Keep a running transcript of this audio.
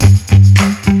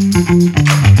You're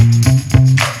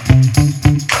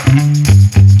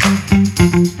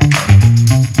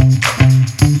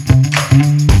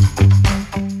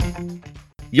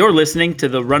listening to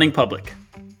The Running Public.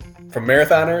 From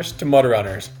marathoners to mud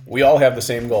runners, we all have the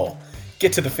same goal.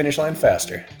 Get to the finish line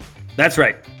faster. That's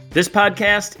right. This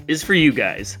podcast is for you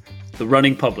guys, The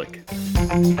Running Public.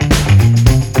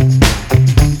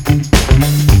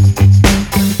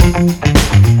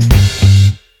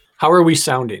 How are we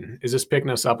sounding? Is this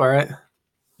picking us up all right?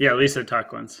 Yeah, Lisa,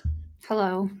 talk once.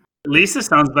 Hello. Lisa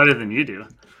sounds better than you do.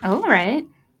 Oh, all right.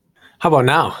 How about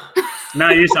now?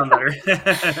 Now you sound better.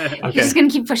 Okay. You're just going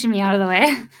to keep pushing me out of the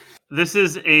way. This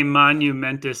is a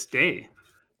monumentous day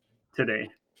today.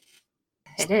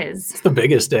 It is. It's the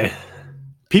biggest day.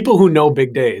 People who know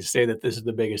big days say that this is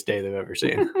the biggest day they've ever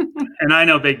seen. And I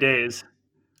know big days.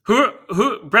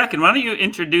 Brakken, why don't you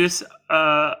introduce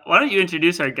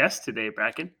our guest today,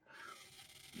 Brakken?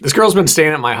 This girl's been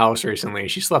staying at my house recently.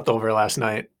 She slept over last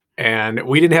night and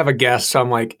we didn't have a guest. So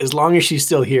I'm like, as long as she's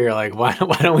still here, like, why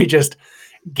don't we just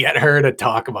get her to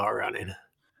talk about running?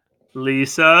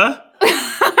 Lisa?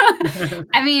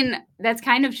 I mean, that's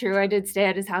kind of true. I did stay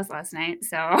at his house last night,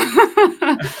 so.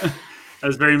 That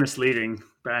was very misleading,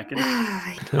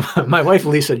 Brakken. My wife,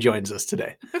 Lisa, joins us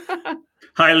today.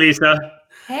 Hi, Lisa.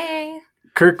 Hey.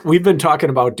 Kirk, we've been talking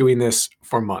about doing this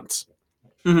for months,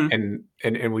 Mm-hmm.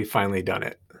 and we've finally done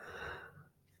it.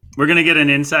 We're going to get an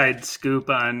inside scoop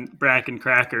on Brakken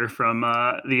Kraker from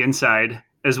the inside,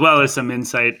 as well as some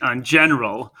insight on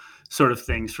general sort of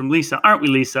things from Lisa. Aren't we,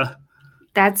 Lisa?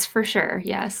 That's for sure,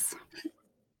 yes.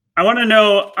 I want to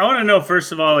know,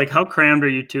 first of all, like, how crammed are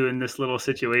you two in this little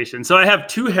situation? So I have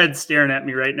two heads staring at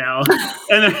me right now,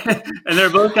 and they're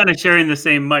both kind of sharing the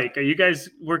same mic. Are you guys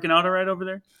working out all right over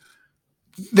there?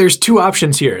 There's two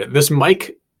options here. This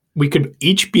mic, we could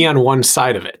each be on one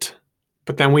side of it,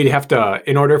 but then we'd have to,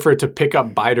 in order for it to pick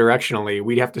up bidirectionally,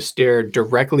 we'd have to stare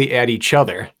directly at each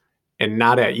other and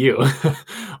not at you.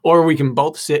 Or we can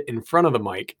both sit in front of the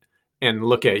mic and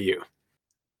look at you.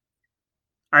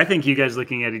 I think you guys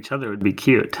looking at each other would be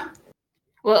cute.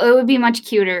 Well, it would be much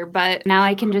cuter, but now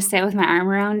I can just sit with my arm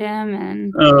around him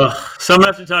and So I'm going to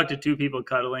have to talk to two people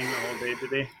cuddling the whole day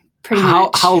today. pretty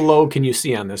much. How low can you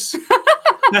see on this?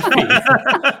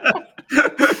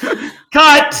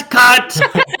 Cut!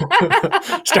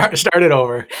 Start it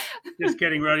over. Just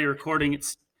kidding. We're already recording.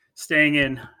 It's staying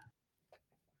in.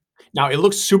 Now it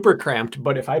looks super cramped,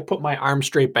 but if I put my arm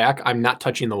straight back, I'm not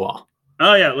touching the wall.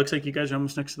 Oh, yeah. It looks like you guys are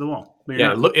almost next to the wall. But you're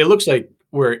Yeah, not. it looks like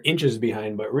we're inches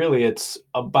behind, but really it's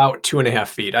about 2.5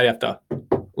 feet. I have to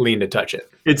lean to touch it.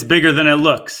 It's bigger than it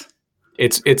looks.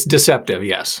 It's deceptive,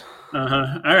 yes.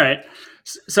 Uh-huh. All right.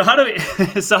 So how do we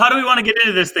want to get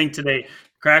into this thing today?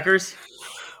 Crackers?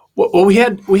 Well, we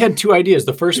had two ideas.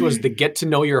 The first was to get to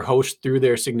know your host through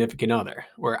their significant other,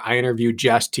 where I interview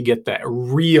Jess to get that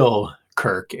real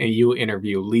Kirk, and you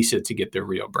interview Lisa to get the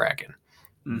real Brakken.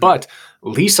 Mm-hmm. But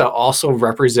Lisa also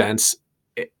represents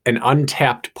an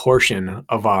untapped portion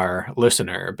of our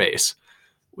listener base,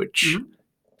 which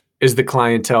is the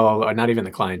clientele, or not even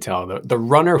the clientele, the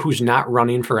runner who's not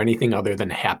running for anything other than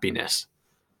happiness.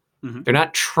 Mm-hmm. They're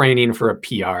not training for a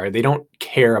PR. They don't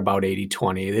care about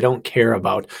 80-20. They don't care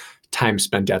about time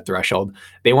spent at threshold.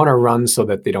 They want to run so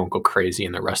that they don't go crazy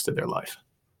in the rest of their life.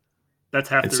 That's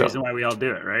half the reason why we all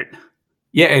do it, right?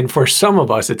 Yeah, and for some of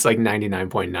us, it's like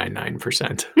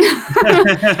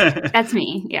 99.99%. That's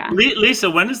me, yeah. Lisa,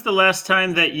 when is the last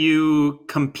time that you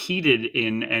competed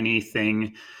in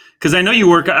anything? Because I know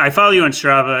I follow you on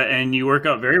Strava, and you work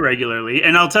out very regularly.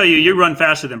 And I'll tell you, you run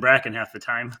faster than Brakken half the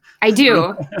time. I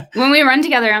do. When we run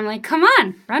together, I'm like, come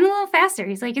on, run a little faster.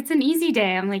 He's like, it's an easy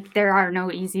day. I'm like, there are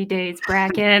no easy days,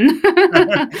 Brakken.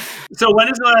 So when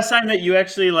is the last time that you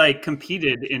actually like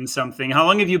competed in something? How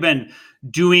long have you been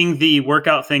doing the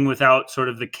workout thing without sort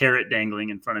of the carrot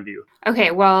dangling in front of you? Okay,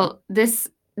 well, this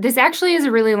actually is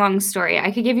a really long story.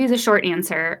 I could give you the short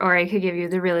answer, or I could give you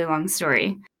the really long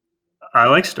story. I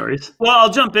like stories. Well, I'll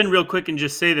jump in real quick and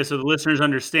just say this so the listeners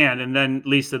understand, and then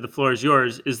Lisa, the floor is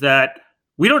yours, is that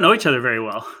we don't know each other very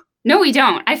well. No, we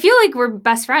don't. I feel like we're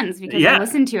best friends because I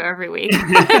listen to you every week.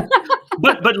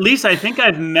 But Lisa, I think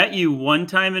I've met you one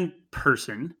time in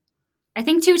person. I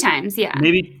think 2 times, yeah.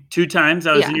 Maybe 2 times.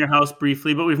 I was in your house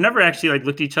briefly, but we've never actually like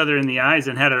looked each other in the eyes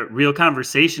and had a real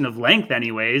conversation of length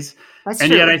anyways. That's and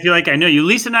true. Yet I feel like I know you.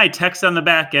 Lisa and I text on the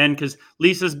back end because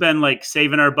Lisa's been like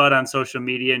saving our butt on social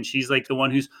media, and she's like the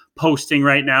one who's posting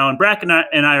right now. And Brakken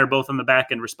and I are both on the back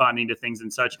end responding to things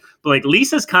and such. But like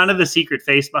Lisa's kind of the secret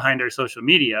face behind our social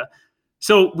media.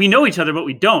 So we know each other, but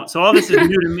we don't. So all this is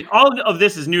new to me. All of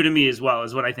this is new to me as well,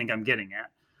 is what I think I'm getting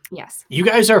at. Yes. You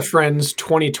guys are friends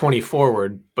 2020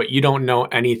 forward, but you don't know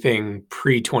anything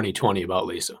pre-2020 about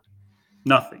Lisa.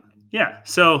 Nothing. Yeah.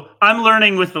 So I'm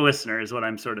learning with the listener is what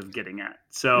I'm sort of getting at.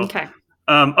 So, Okay.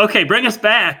 Okay, bring us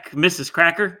back, Mrs.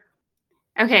 Kraker.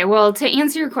 Okay, well, to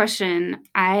answer your question,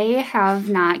 I have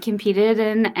not competed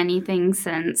in anything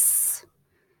since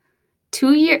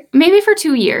 2 years, maybe for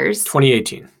 2 years.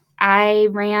 2018.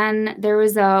 There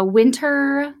was a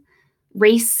winter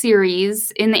race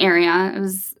series in the area. It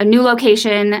was a new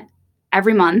location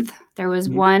every month. There was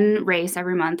one race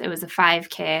every month. It was a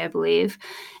 5K, I believe.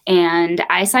 And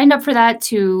I signed up for that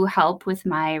to help with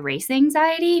my race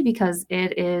anxiety because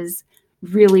it is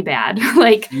really bad,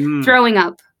 like throwing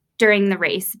up during the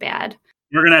race bad.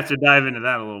 We're going to have to dive into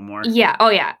that a little more. Yeah. Oh,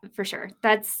 yeah, for sure.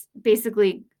 That's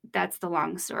the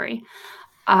long story.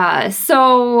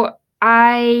 So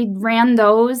I ran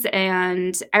those,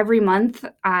 and every month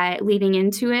leading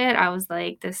into it, I was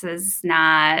like, this is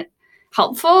not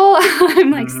helpful.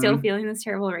 I'm like still feeling this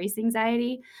terrible race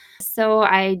anxiety. So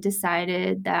I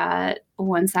decided that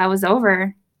once that was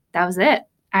over, that was it.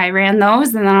 I ran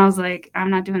those, and then I was like, I'm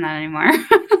not doing that anymore.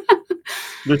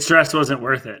 The stress wasn't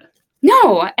worth it.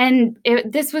 No, and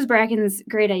this was Brakken's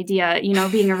great idea.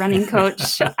 Being a running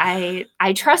coach, I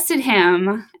trusted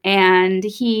him, and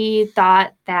he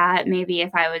thought that maybe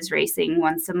if I was racing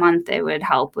once a month, it would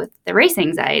help with the race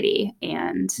anxiety,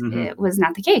 and it was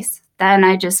not the case. Then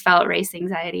I just felt race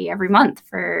anxiety every month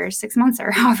for 6 months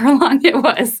or however long it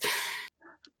was.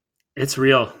 It's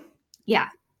real. Yeah.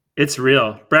 It's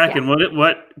real. Brakken,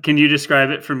 what can you describe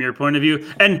it from your point of view?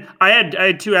 And I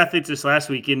had 2 athletes this last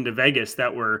week into Vegas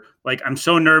that were like, I'm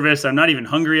so nervous. I'm not even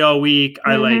hungry all week.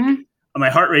 My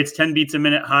heart rate's 10 beats a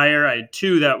minute higher. I had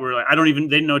 2 that were like, they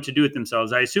didn't know what to do with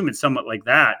themselves. I assume it's somewhat like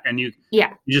that. And you're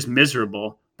just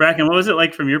miserable. Brakken, what was it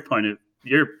like from your point of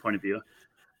view?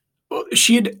 Well,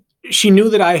 she knew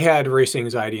that I had race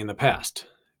anxiety in the past.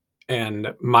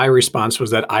 And my response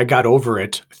was that I got over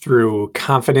it through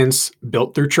confidence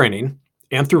built through training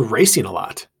and through racing a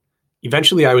lot.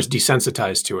 Eventually, I was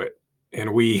desensitized to it.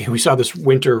 And we saw this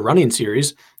winter running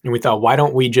series, and we thought, why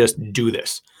don't we just do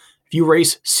this? If you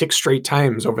race 6 straight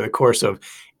times over the course of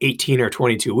 18 or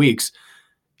 22 weeks,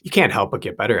 you can't help but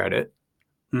get better at it.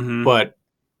 But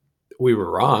we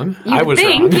were wrong. I was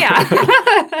wrong.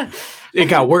 Yeah. It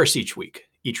got worse each week,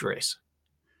 each race.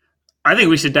 I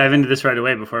think we should dive into this right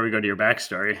away before we go to your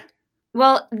backstory.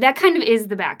 Well, that kind of is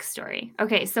the backstory.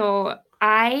 Okay, so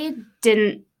I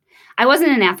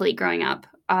wasn't an athlete growing up.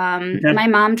 My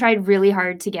mom tried really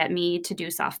hard to get me to do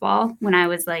softball when I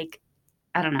was like,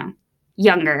 I don't know,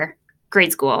 younger,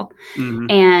 grade school.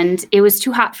 And it was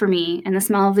too hot for me, and the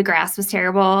smell of the grass was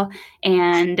terrible,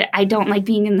 and I don't like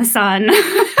being in the sun.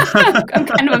 I'm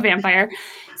kind of a vampire.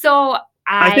 So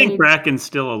I think Brakken's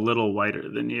still a little whiter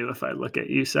than you if I look at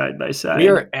you side by side. We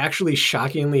are actually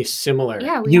shockingly similar.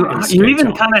 Yeah, you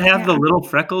even kind of have the little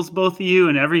freckles, both of you,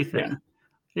 and everything.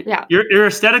 Yeah. You're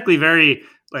aesthetically very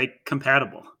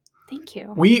compatible. Thank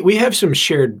you. We have some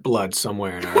shared blood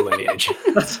somewhere in our lineage.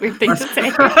 That's weird thing to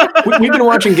say. We've been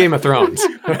watching Game of Thrones.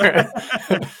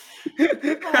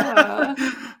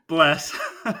 Bless.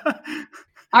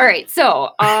 All right, so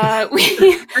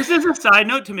This is a side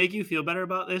note to make you feel better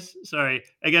about this. Sorry,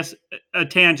 I guess a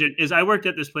tangent is I worked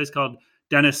at this place called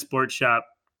Dennis Sports Shop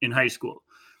in high school,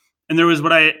 and there was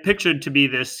what I pictured to be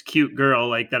this cute girl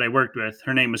that I worked with.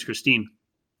 Her name was Christine,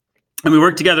 and we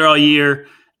worked together all year.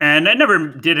 And I never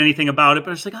did anything about it, but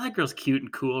I was like, oh, that girl's cute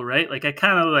and cool, right? Like I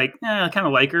kind of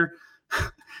like her.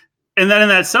 And then in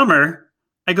that summer,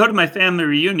 I go to my family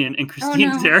reunion, and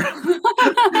Christine's there.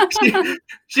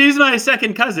 She's my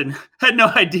second cousin. Had no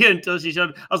idea until she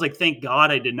showed. I was like, thank God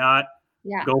I did not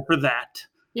go for that.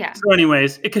 Yeah. So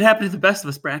anyways, it could happen to the best of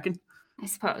us, Brakken. I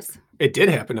suppose. It did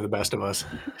happen to the best of us.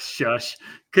 Shush.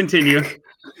 Continue.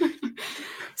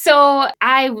 So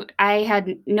I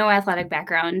had no athletic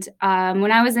background.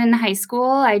 When I was in high school,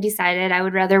 I decided I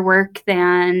would rather work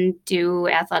than do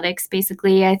athletics.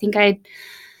 Basically, I think I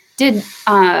did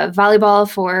volleyball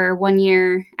for 1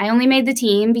 year. I only made the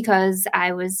team because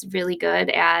I was really good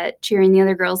at cheering the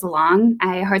other girls along.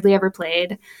 I hardly ever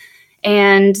played.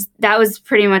 And that was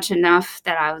pretty much enough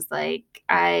that I was like,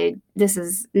 this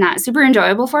is not super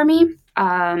enjoyable for me.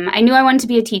 I knew I wanted to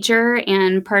be a teacher,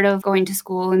 and part of going to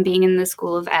school and being in the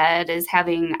school of ed is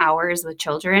having hours with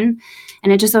children.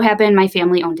 And it just so happened my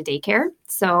family owned a daycare.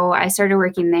 So I started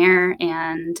working there,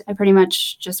 and I pretty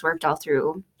much just worked all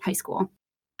through high school.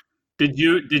 Did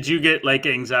you get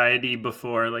anxiety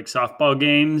before softball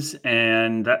games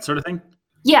and that sort of thing?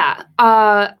 Yeah.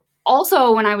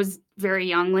 Also, when I was very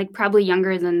young, like probably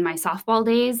younger than my softball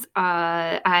days.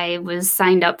 I was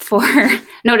signed up for,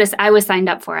 notice I was signed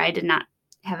up for, I did not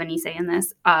have any say in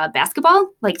this, basketball,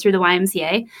 like through the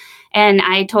YMCA. And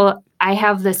I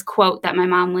have this quote that my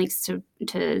mom likes to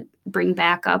bring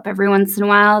back up every once in a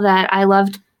while, that I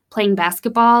loved playing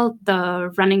basketball,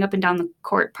 the running up and down the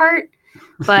court part,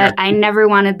 but I never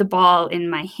wanted the ball in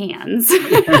my hands.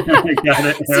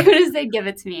 As soon as they'd give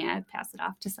it to me, I'd pass it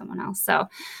off to someone else. So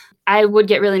I would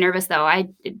get really nervous, though. I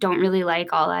don't really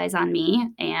like all eyes on me.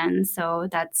 And so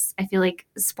I feel like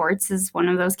sports is one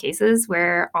of those cases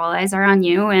where all eyes are on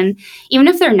you. And even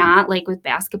if they're not, like with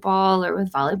basketball or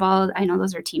with volleyball, I know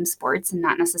those are team sports and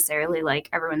not necessarily like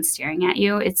everyone's staring at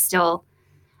you. It's still,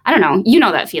 I don't know, you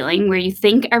know that feeling where you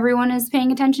think everyone is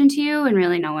paying attention to you and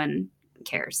really no one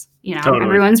cares. Totally.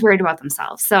 Everyone's worried about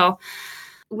themselves. So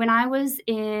when I was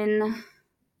in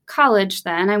college,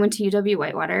 then I went to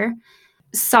UW-Whitewater.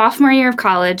 Sophomore year of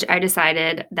college, I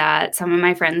decided that some of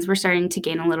my friends were starting to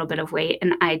gain a little bit of weight,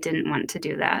 and I didn't want to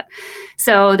do that.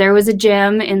 So there was a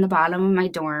gym in the bottom of my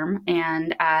dorm,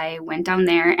 and I went down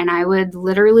there, and I would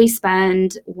literally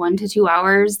spend 1 to 2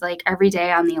 hours like every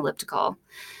day on the elliptical.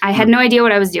 I had no idea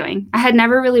what I was doing. I had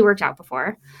never really worked out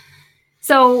before.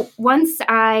 So once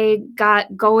I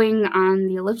got going on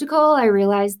the elliptical, I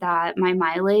realized that my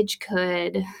mileage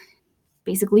could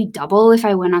basically double if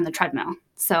I went on the treadmill.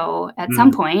 So at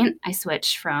some point, I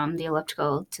switched from the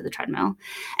elliptical to the treadmill.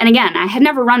 And again, I had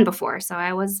never run before, so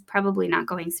I was probably not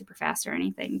going super fast or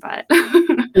anything. But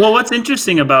well, what's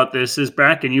interesting about this is,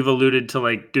 Brakken, you've alluded to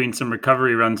like doing some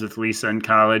recovery runs with Lisa in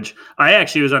college. I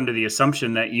actually was under the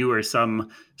assumption that you were some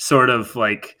sort of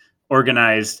like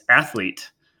organized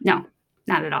athlete. No,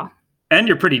 not at all. And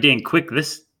you're pretty dang quick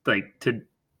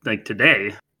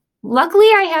today. Luckily,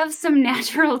 I have some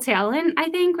natural talent, I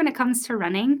think, when it comes to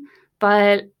running.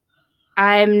 But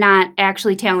I'm not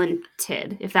actually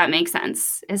talented, if that makes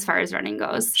sense, as far as running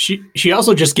goes. She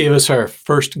also just gave us our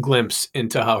first glimpse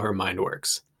into how her mind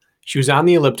works. She was on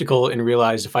the elliptical and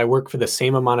realized if I work for the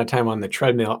same amount of time on the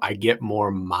treadmill, I get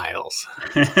more miles.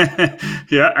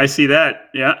 Yeah, I see that.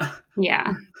 Yeah.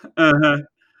 Yeah. Uh-huh.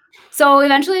 So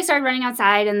eventually I started running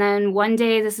outside, and then one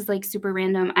day, this is like super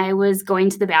random, I was going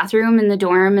to the bathroom in the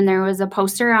dorm, and there was a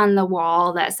poster on the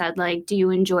wall that said like, do you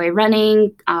enjoy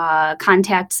running?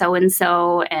 Contact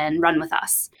so-and-so and run with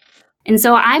us. And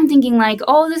so I'm thinking like,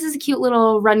 oh, this is a cute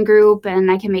little run group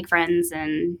and I can make friends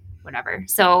and whatever.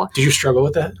 So did you struggle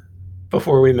with that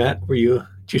before we met? Did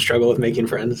you struggle with making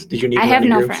friends? Did you need I have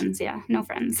no groups? friends. Yeah, no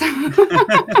friends. No,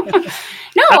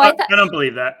 I don't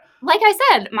believe that. Like I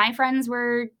said, my friends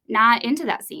were not into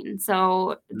that scene.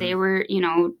 So they were,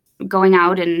 going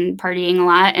out and partying a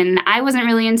lot, and I wasn't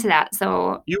really into that.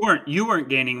 So you weren't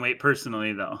gaining weight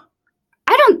personally, though.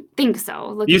 I don't think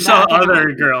so. You saw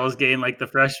other girls gain like the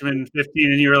freshman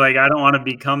 15 and you were like, I don't want to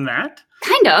become that?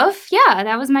 Kind of. Yeah,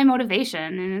 that was my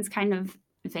motivation, and it's kind of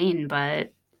vain,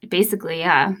 but basically,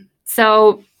 yeah.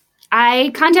 So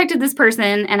I contacted this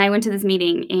person and I went to this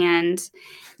meeting, and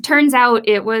turns out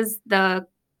it was the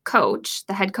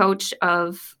head coach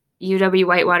of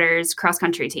UW-Whitewater's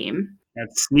cross-country team. That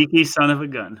sneaky son of a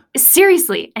gun.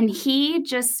 Seriously. And he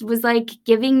just was like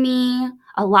giving me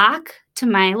a lock to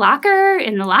my locker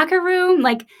in the locker room.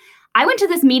 Like, I went to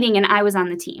this meeting and I was on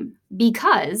the team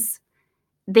because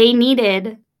they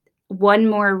needed one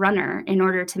more runner in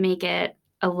order to make it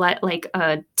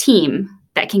a team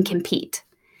that can compete.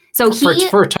 So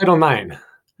for Title IX.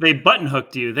 They button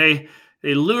hooked you. They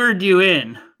lured you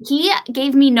in. He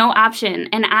gave me no option,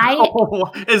 and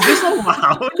is this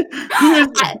allowed?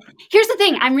 Here's the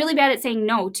thing: I'm really bad at saying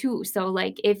no too. So,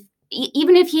 like,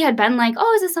 even if he had been like,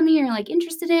 "Oh, is this something you're like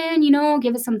interested in?"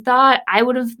 Give it some thought. I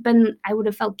would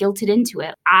have felt guilted into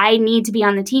it. I need to be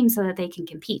on the team so that they can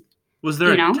compete. Was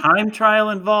there a time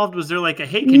trial involved? Was there like a,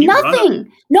 hey, can you run?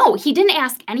 Nothing. No, he didn't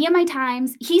ask any of my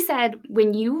times. He said,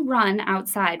 when you run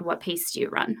outside, what pace do you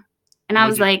run? And I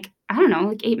was like, I don't know,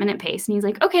 like 8-minute pace. And he's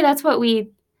like, okay, that's what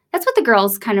the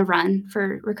girls kind of run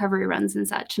for recovery runs and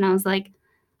such. And I was like,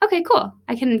 okay, cool.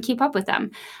 I can keep up with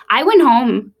them. I went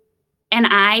home and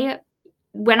I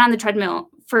went on the treadmill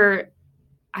for,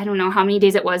 I don't know how many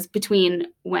days it was between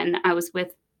when I was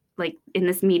in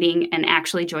this meeting and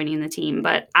actually joining the team.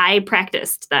 But I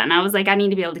practiced then. I was like, I need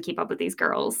to be able to keep up with these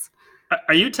girls.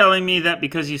 Are you telling me that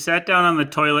because you sat down on the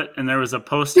toilet and there was a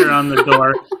poster on the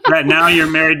door that now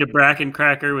you're married to Brakken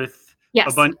Kraker with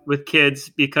a bunch with kids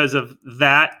because of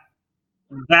that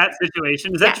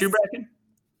situation? Is that true,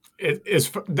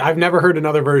 Brakken? I've never heard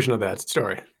another version of that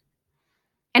story.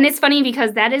 And it's funny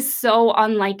because that is so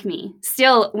unlike me.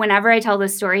 Still, whenever I tell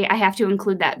this story, I have to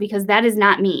include that because that is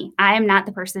not me. I am not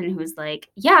the person who's like,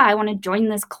 yeah, I want to join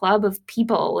this club of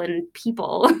people and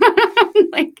people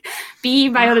like be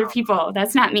by other people.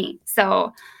 That's not me.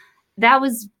 So that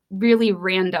was really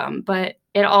random, but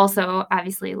it also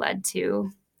obviously led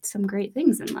to some great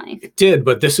things in life. It did,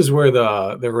 but this is where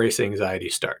the race anxiety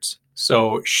starts.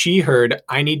 So she heard,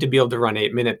 I need to be able to run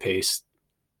 8-minute pace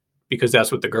because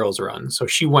that's what the girls run. So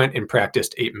she went and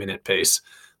practiced 8-minute pace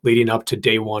leading up to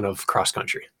day 1 of cross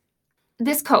country.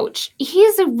 This coach,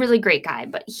 he's a really great guy,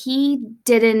 but I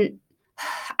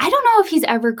don't know if he's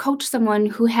ever coached someone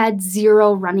who had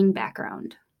 0 running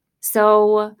background.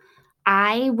 So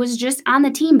I was just on the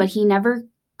team, but he never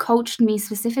coached me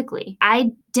specifically.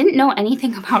 I didn't know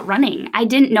anything about running. I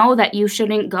didn't know that you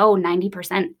shouldn't go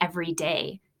 90% every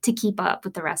day to keep up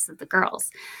with the rest of the girls.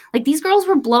 Like these girls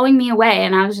were blowing me away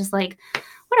and I was just like,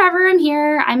 whatever, I'm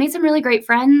here. I made some really great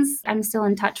friends. I'm still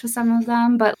in touch with some of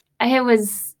them, but it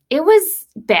was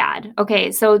bad.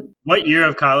 Okay, so what year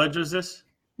of college was this?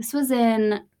 This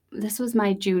was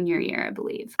my junior year, I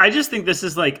believe. I just think this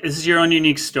is your own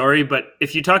unique story, but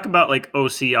if you talk about like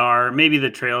OCR, maybe the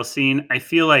trail scene, I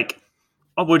feel like,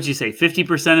 what would you say?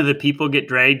 50% of the people get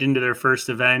dragged into their first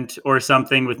event or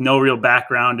something with no real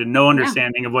background and no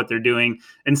understanding of what they're doing.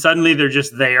 And suddenly they're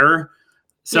just there.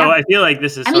 So I feel like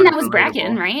this is that was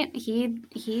Brakken, right?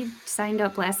 He signed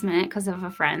up last minute because of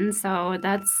a friend. So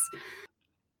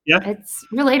it's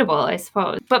relatable, I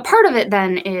suppose. But part of it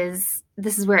then is,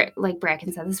 this is where, like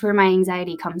Brakken said, this is where my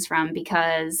anxiety comes from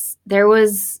because there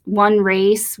was one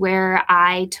race where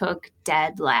I took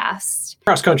dead last.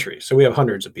 Cross country. So we have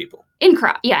hundreds of people. In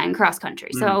cross country.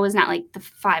 So it was not like the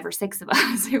 5 or 6 of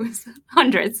us. It was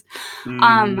hundreds.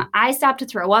 I stopped to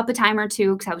throw up a time or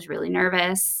two because I was really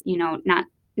nervous,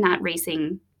 not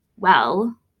racing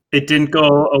well. It didn't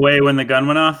go away when the gun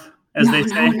went off, as they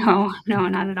say? No,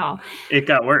 not at all. It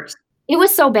got worse. It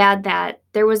was so bad that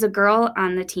there was a girl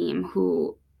on the team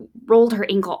who rolled her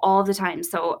ankle all the time.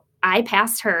 So I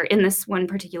passed her in this one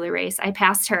particular race. I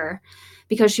passed her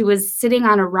because she was sitting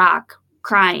on a rock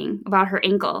crying about her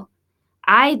ankle.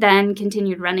 I then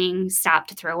continued running, stopped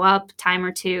to throw up, time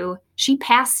or two. She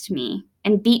passed me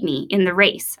and beat me in the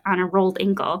race on a rolled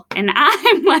ankle. And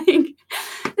I'm like,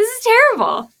 this is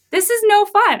terrible. This is no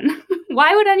fun.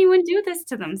 Why would anyone do this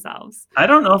to themselves? I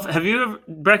don't know. Have you ever,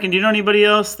 Brakken, do you know anybody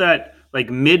else that like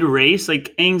mid-race,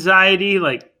 like anxiety,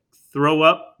 like throw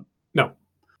up? No.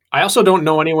 I also don't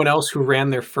know anyone else who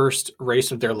ran their first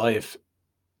race of their life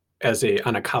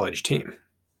on a college team.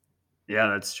 Yeah,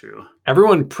 that's true.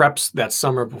 Everyone preps that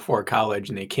summer before college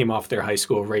and they came off their high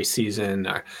school race season.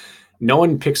 No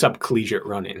one picks up collegiate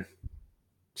running.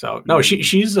 So no,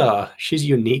 she's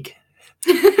unique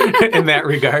in that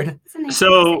regard.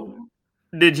 So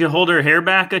did you hold her hair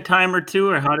back a time or two,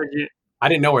 or how did you? I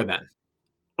didn't know her then.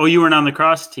 Oh, you weren't on the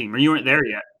cross team, or you weren't there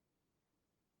yet?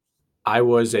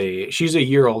 She's a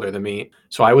year older than me.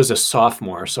 So I was a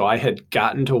sophomore. So I had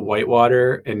gotten to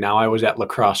Whitewater and now I was at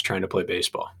lacrosse trying to play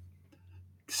baseball.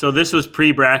 So this was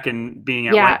pre-Brakken being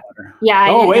at Whitewater. Yeah.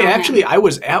 Oh, wait, actually, I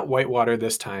was at Whitewater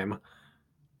this time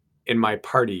in my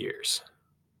party years.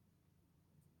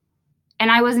 And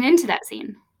I wasn't into that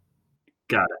scene.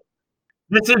 Got it.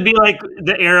 This would be like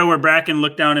the era where Brakken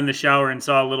looked down in the shower and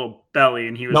saw a little belly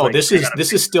and he was like... No,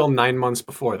 this is still 9 months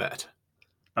before that.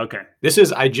 Okay.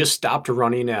 I just stopped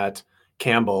running at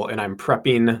Campbell and I'm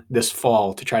prepping this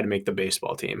fall to try to make the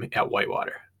baseball team at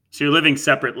Whitewater. So you're living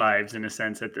separate lives in a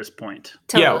sense at this point.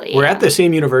 Totally, we're at the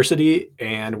same university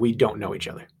and we don't know each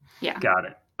other. Yeah. Got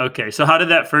it. Okay. So how did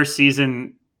that first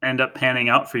season end up panning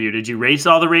out for you? Did you race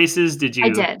all the races?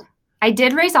 I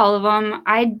did race all of them.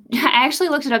 I actually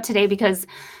looked it up today because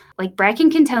like Brakken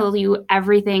can tell you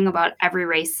everything about every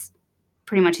race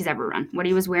pretty much he's ever run. What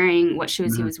he was wearing, what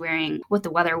shoes he was wearing, what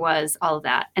the weather was, all of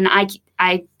that. And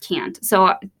I can't.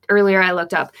 So earlier I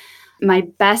looked up my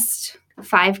best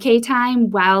 5K time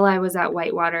while I was at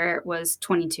Whitewater was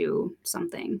 22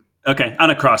 something. Okay. On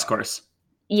a cross course.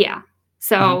 Yeah.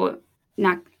 So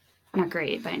not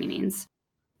great by any means.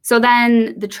 So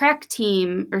then track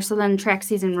season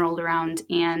rolled around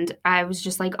and I was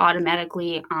just like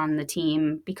automatically on the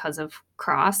team because of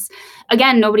cross.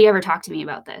 Again, nobody ever talked to me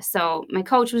about this. So my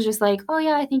coach was just like, oh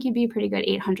yeah, I think you'd be a pretty good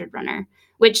 800 runner,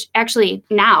 which actually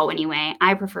now anyway,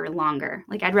 I prefer longer.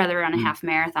 Like I'd rather run a half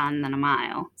marathon than a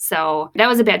mile. So that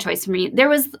was a bad choice for me. There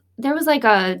was like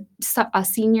a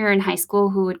senior in high school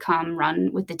who would come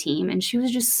run with the team and she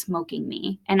was just smoking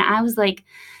me. And I was like,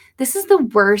 this is the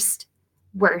worst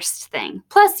worst thing.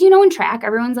 Plus, in track,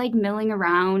 everyone's like milling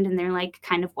around and they're like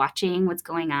kind of watching what's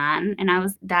going on. And I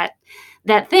was that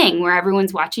thing where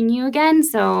everyone's watching you again.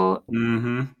 So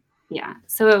yeah,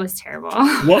 so it was terrible.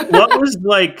 What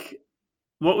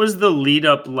was the lead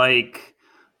up like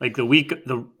the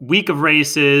week of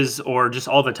races, or just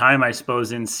all the time, I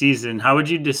suppose, in season? How would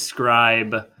you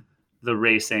describe the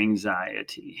race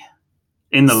anxiety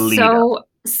in the lead up?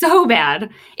 So bad.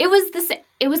 It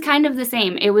was kind of the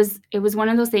same. It was one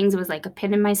of those things. It was like a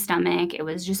pit in my stomach. It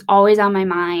was just always on my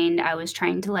mind. I was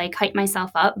trying to like hype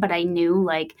myself up, but I knew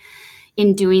like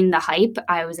in doing the hype,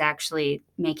 I was actually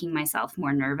making myself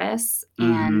more nervous.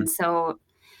 And so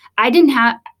I didn't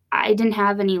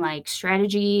have any like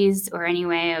strategies or any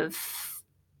way of,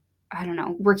 I don't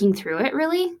know, working through it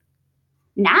really.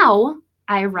 Now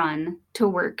I run to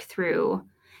work through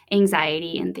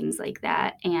anxiety and things like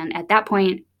that. And at that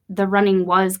point, the running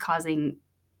was causing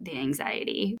the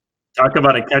anxiety. Talk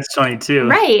about a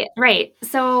catch-22. Right.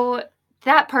 So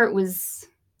that part was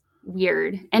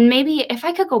weird. And maybe if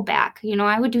I could go back,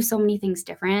 I would do so many things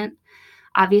different.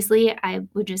 Obviously, I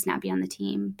would just not be on the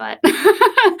team, but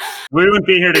we wouldn't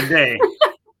be here today.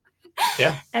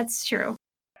 Yeah, that's true.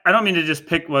 I don't mean to just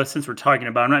pick, since we're talking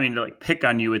about, I'm not meaning to like pick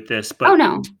on you with this, but oh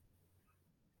no,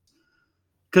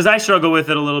 because I struggle with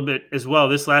it a little bit as well.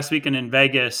 This last weekend in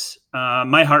Vegas,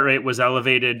 my heart rate was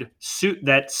elevated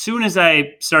that soon as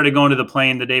I started going to the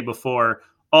plane the day before,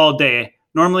 all day.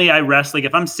 Normally I rest, like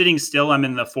if I'm sitting still, I'm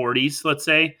in the 40s, let's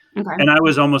say. Okay. And I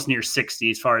was almost near 60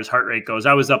 as far as heart rate goes.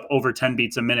 I was up over 10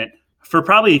 beats a minute for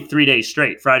probably 3 days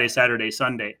straight, Friday, Saturday,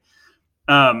 Sunday.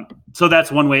 So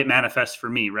that's one way it manifests for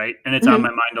me, right? And it's on my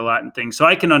mind a lot and things. So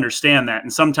I can understand that.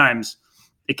 And sometimes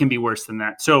it can be worse than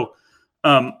that. So,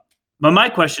 but my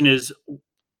question is,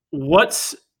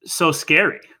 what's so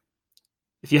scary?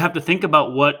 If you have to think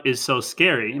about what is so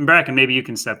scary, and Brakken, maybe you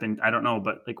can step in. I don't know,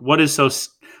 but like, what is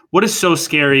so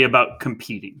scary about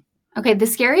competing? Okay, the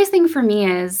scariest thing for me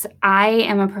is I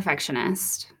am a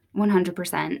perfectionist,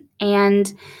 100%.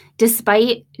 And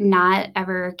despite not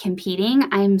ever competing,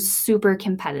 I'm super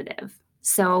competitive.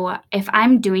 So if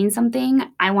I'm doing something,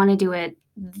 I want to do it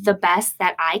the best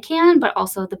that I can, but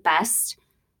also the best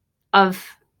of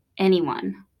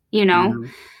anyone,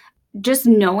 just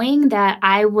knowing that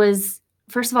I was,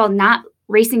 first of all, not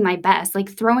racing my best. Like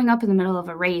throwing up in the middle of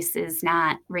a race is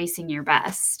not racing your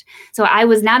best. So I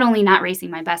was not only not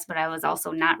racing my best, but I was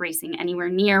also not racing anywhere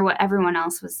near what everyone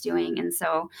else was doing. And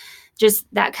so just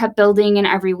that kept building, and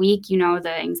every week,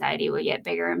 the anxiety would get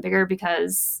bigger and bigger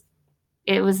because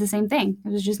it was the same thing. It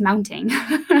was just mounting.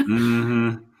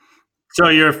 So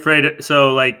you're afraid,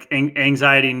 so like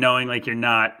anxiety knowing like you're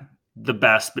not the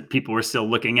best, but people were still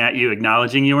looking at you,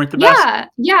 acknowledging you weren't the best?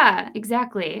 Yeah,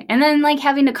 exactly. And then like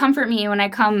having to comfort me when I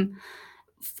come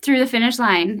through the finish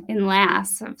line in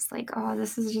last. I was like, oh,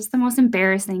 this is just the most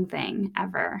embarrassing thing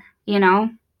ever,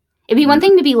 It'd be one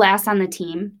thing to be last on the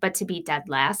team, but to be dead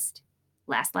last,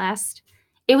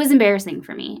 it was embarrassing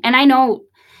for me. And I know,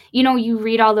 you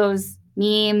read all those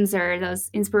memes or those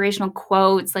inspirational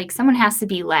quotes, like someone has to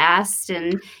be last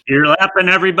and you're lapping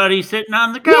everybody sitting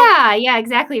on the couch. Yeah,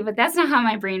 exactly. But that's not how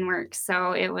my brain works.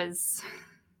 So it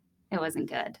wasn't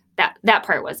good. That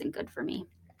part wasn't good for me.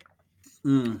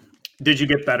 Did you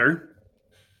get better?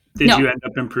 Did you end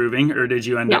up improving, or did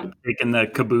you end up taking the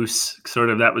caboose, sort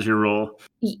of, that was your role?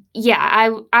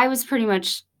 Yeah, I was pretty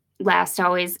much last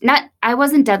always. I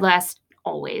wasn't dead last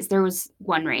always. There was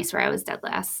one race where I was dead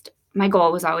last. My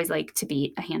goal was always like to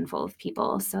beat a handful of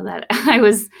people so that I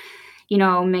was,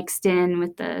 mixed in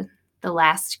with the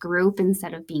last group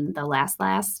instead of being the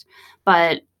last.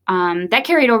 But that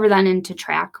carried over then into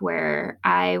track, where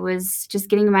I was just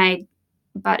getting my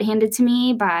butt handed to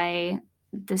me by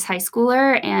this high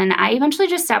schooler. And I eventually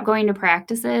just stopped going to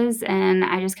practices, and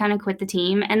I just kind of quit the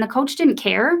team. And the coach didn't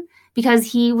care because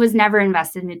he was never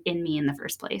invested in me in the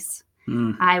first place.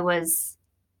 I was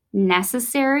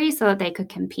necessary so that they could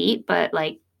compete, but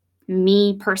like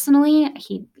me personally,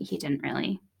 he didn't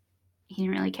really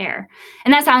care.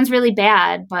 And that sounds really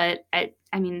bad, but I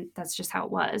mean that's just how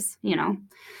it was,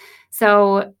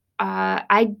 So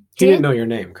he didn't know your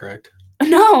name, correct?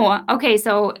 No. Okay,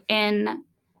 so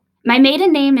my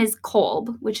maiden name is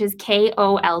Kolb, which is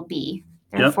Kolb.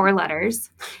 There are 4 letters.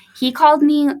 He called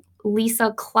me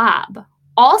Lisa Klob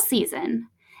all season.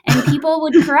 And people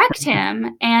would correct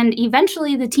him. And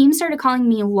eventually the team started calling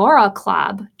me Laura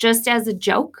Klob, just as a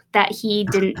joke that he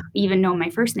didn't even know my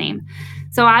first name.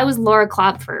 So I was Laura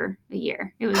Klob for a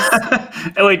year. It was.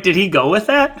 Wait, did he go with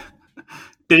that?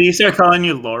 Did he start calling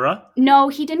you Laura? No,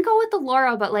 he didn't go with the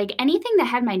Laura, but like anything that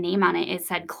had my name on it, it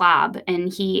said Klob. And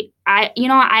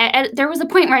there was a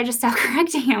point where I just stopped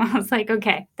correcting him. I was like,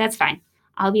 okay, that's fine.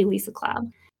 I'll be Lisa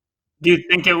Klob. Do you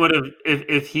think it would have,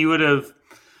 if he would have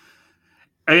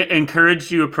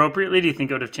encouraged you appropriately, do you think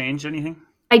it would have changed anything?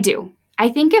 I do. I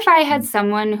think if I had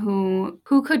someone who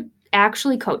could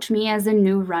actually coach me as a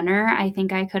new runner, I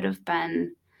think I could have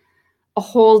been a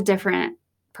whole different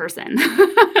person,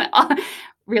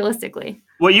 realistically.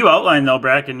 What you outlined though,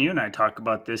 Brakken, you and I talk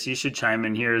about this, you should chime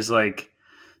in here, is like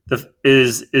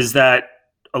is that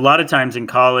a lot of times in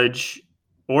college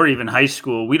or even high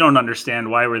school, we don't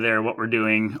understand why we're there, what we're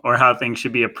doing, or how things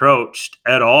should be approached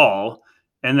at all.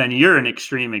 And then you're an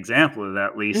extreme example of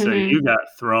that, Lisa. Mm-hmm. You got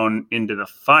thrown into the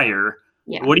fire.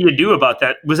 Yeah. What do you do about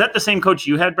that? Was that the same coach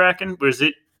you had, Brakken? Was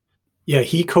it? Yeah,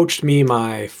 he coached me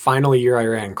my final year I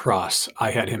ran cross.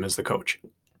 I had him as the coach.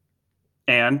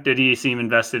 And did he seem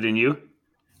invested in you?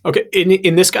 Okay,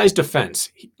 in this guy's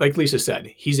defense, like Lisa said,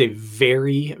 he's a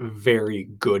very, very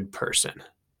good person.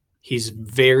 He's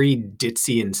very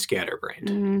ditzy and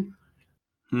scatterbrained.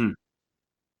 Mm-hmm.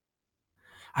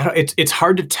 It's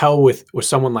hard to tell with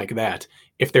someone like that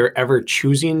if they're ever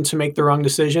choosing to make the wrong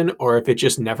decision or if it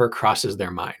just never crosses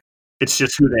their mind. It's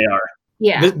just who they are.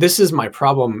 Yeah. This is my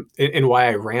problem and why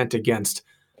I rant against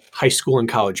high school and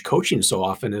college coaching so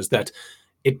often is that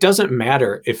it doesn't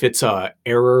matter if it's a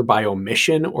error by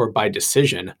omission or by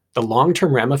decision. The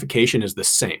long-term ramification is the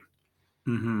same.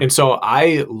 Mm-hmm. And so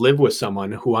I live with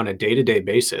someone who on a day-to-day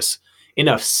basis, in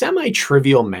a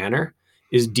semi-trivial manner,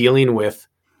 is dealing with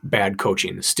bad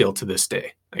coaching still to this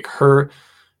day. Like her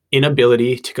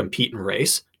inability to compete and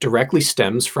race directly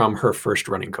stems from her first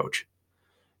running coach.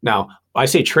 Now, I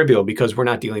say trivial because we're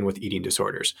not dealing with eating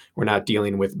disorders. We're not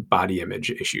dealing with body image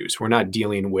issues. We're not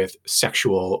dealing with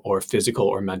sexual or physical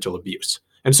or mental abuse.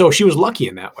 And so she was lucky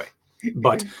in that way.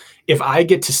 But if I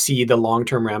get to see the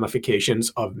long-term ramifications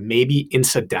of maybe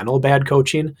incidental bad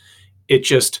coaching,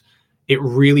 it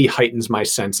really heightens my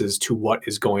senses to what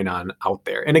is going on out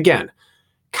there. And again,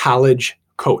 college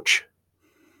coach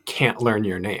can't learn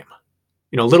your name.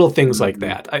 Little things like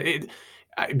that.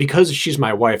 Because she's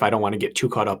my wife, I don't want to get too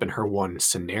caught up in her one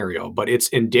scenario, but it's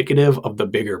indicative of the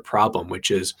bigger problem,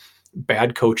 which is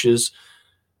bad coaches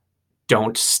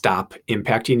don't stop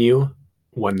impacting you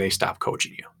when they stop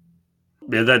coaching you.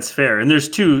 Yeah, that's fair. And there's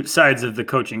two sides of the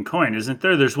coaching coin, isn't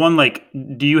there? There's one, like,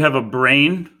 do you have a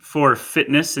brain for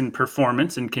fitness and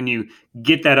performance, and can you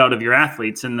get that out of your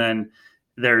athletes? And then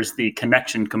there's the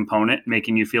connection component,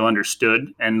 making you feel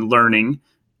understood and learning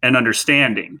and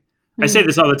understanding. I say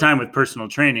this all the time with personal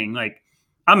training. Like,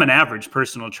 I'm an average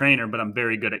personal trainer, but I'm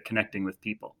very good at connecting with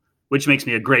people, which makes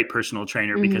me a great personal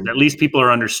trainer because at least people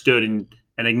are understood and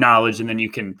acknowledged, and then you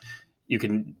can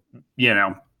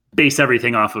base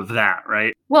everything off of that,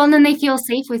 right? Well, and then they feel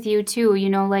safe with you too.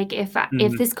 Like if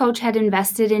this coach had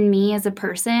invested in me as a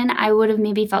person, I would have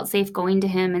maybe felt safe going to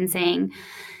him and saying,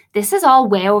 "This is all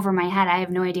way over my head. I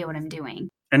have no idea what I'm doing."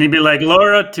 And he'd be like,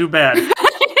 "Laura, too bad."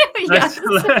 Yes.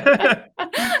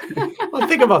 Well,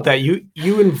 think about that.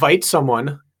 You invite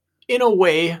someone, in a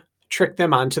way, trick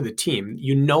them onto the team.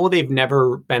 They've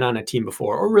never been on a team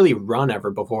before or really run ever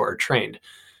before or trained.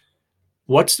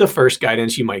 What's the first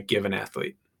guidance you might give an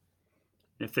athlete?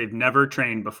 If they've never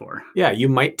trained before. Yeah, you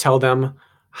might tell them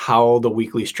how the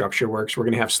weekly structure works. We're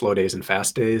going to have slow days and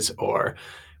fast days, or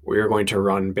we're going to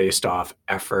run based off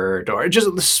effort, or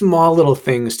just the small little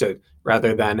things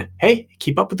rather than, hey,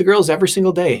 keep up with the girls every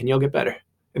single day and you'll get better.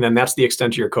 And then that's the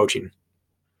extent of your coaching.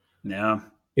 Yeah.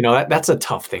 That's a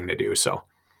tough thing to do. So,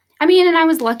 I mean, and I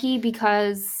was lucky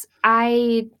because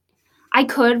I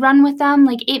could run with them.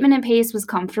 Like 8-minute pace was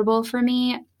comfortable for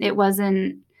me. It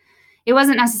wasn't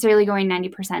necessarily going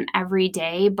 90% every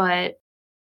day, but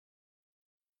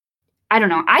I don't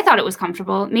know. I thought it was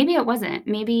comfortable. Maybe it wasn't.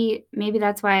 Maybe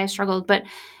that's why I struggled. But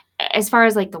as far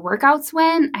as like the workouts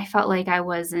went, I felt like I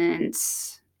wasn't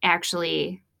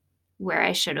actually where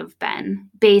I should have been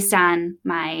based on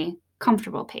my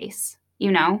comfortable pace,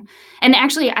 And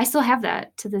actually, I still have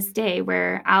that to this day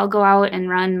where I'll go out and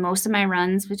run most of my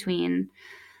runs between,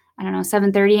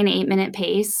 7:30 and 8-minute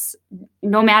pace,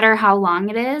 no matter how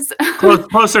long it is.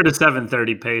 Closer to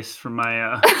 7:30 pace from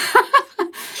my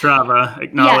Strava,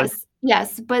 acknowledge.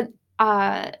 Yes. But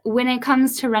when it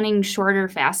comes to running shorter,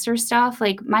 faster stuff,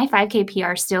 like my 5K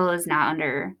PR still is not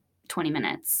under 20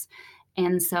 minutes.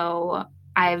 And so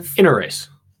in a race.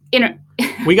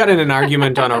 We got in an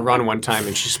argument on a run one time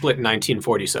and she split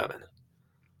 19:47.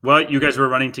 Well, you guys were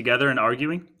running together and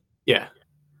arguing? Yeah.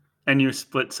 And you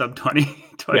split sub 20?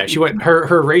 Yeah, she went,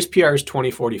 her race PR is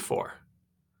 20:44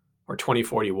 or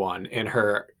 20:41. And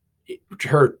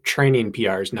her training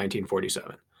PR is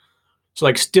 1947. So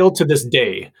like still to this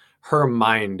day, her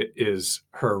mind is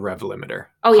her rev limiter.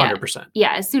 Oh, yeah. 100%.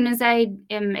 Yeah. As soon as I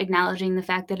am acknowledging the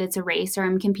fact that it's a race or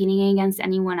I'm competing against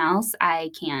anyone else, I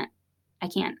can't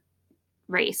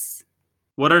race.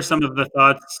 What are some of the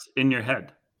thoughts in your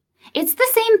head? It's the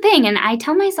same thing. And I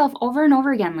tell myself over and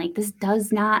over again, like, this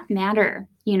does not matter.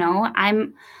 You know,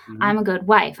 I'm a good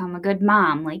wife. I'm a good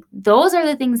mom. Like, those are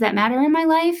the things that matter in my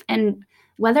life. And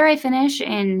whether I finish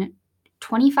in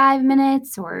 25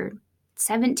 minutes or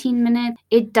 17 minutes,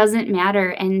 it doesn't matter.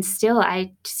 And still,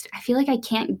 I feel like I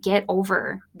can't get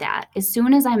over that. As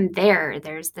soon as I'm there,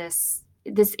 there's this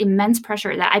immense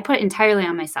pressure that I put entirely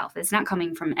on myself. It's not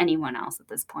coming from anyone else at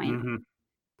this point. Mm-hmm.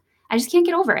 I just can't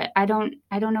get over it. I don't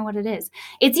know what it is.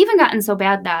 It's even gotten so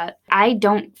bad that I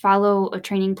don't follow a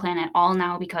training plan at all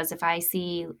now, because if I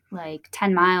see like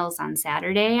 10 miles on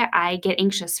Saturday, I get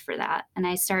anxious for that. And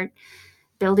I start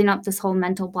building up this whole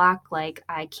mental block, like,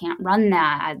 I can't run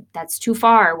that. That's too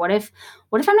far. What if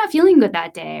I'm not feeling good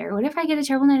that day? Or what if I get a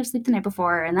terrible night of sleep the night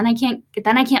before, and then I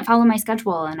can't follow my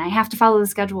schedule, and I have to follow the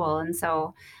schedule. And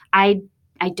so I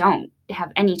don't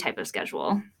have any type of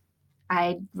schedule.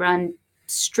 I run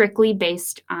strictly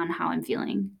based on how I'm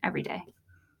feeling every day.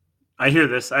 I hear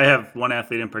this. I have one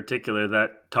athlete in particular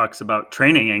that talks about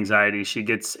training anxiety. She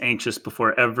gets anxious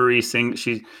before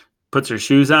she puts her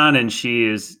shoes on, and she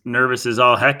is nervous as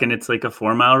all heck. And it's like a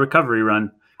 4-mile recovery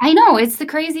run. I know, it's the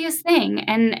craziest thing.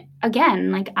 And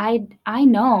again, like, I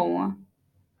know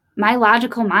my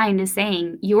logical mind is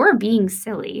saying, you're being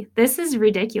silly. This is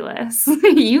ridiculous.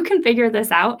 You can figure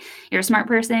this out. You're a smart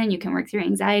person. You can work through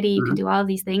anxiety. You can do all of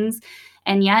these things.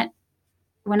 And yet,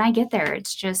 when I get there,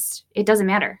 it doesn't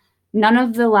matter. None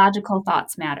of the logical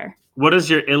thoughts matter. What is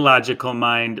your illogical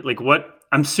mind? Like,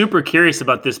 I'm super curious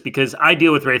about this, because I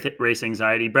deal with race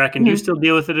anxiety. Brakken, do you still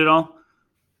deal with it at all?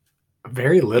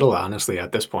 Very little, honestly,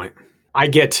 at this point. I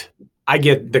get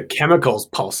the chemicals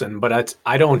pulsing, but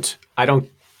I don't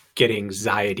get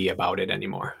anxiety about it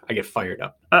anymore. I get fired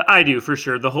up. I do, for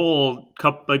sure. The whole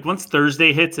cup, like, once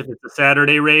Thursday hits, if it's a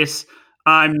Saturday race,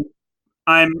 I'm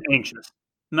anxious.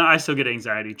 No, I still get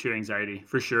true anxiety,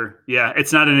 for sure. Yeah,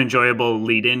 it's not an enjoyable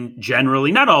lead-in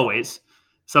generally, not always.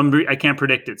 I can't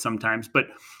predict it sometimes. But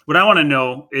what I want to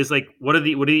know is, like, what are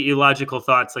the illogical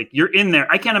thoughts? Like, you're in there.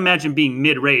 I can't imagine being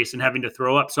mid-race and having to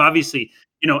throw up. So obviously,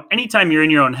 anytime you're in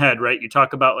your own head, right? You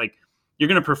talk about, like, you're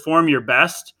going to perform your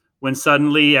best when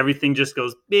suddenly everything just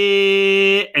goes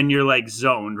and you're like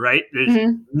zoned, right?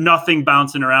 There's nothing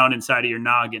bouncing around inside of your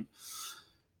noggin.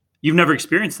 You've never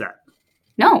experienced that.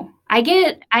 No, I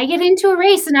get into a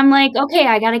race and I'm like, okay,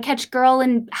 I got to catch girl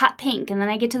in hot pink. And then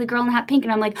I get to the girl in hot pink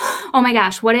and I'm like, oh my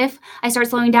gosh, what if I start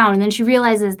slowing down? And then she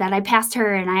realizes that I passed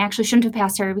her and I actually shouldn't have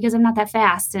passed her because I'm not that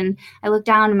fast. And I look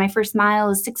down and my first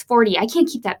mile is 6:40. I can't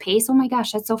keep that pace. Oh my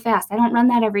gosh, that's so fast. I don't run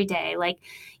that every day. Like,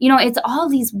 it's all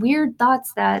these weird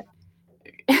thoughts that,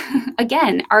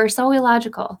 again, are so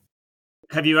illogical.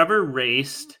 Have you ever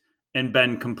raced and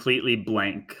been completely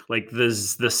blank, like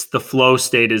the flow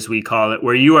state, as we call it,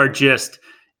 where you are just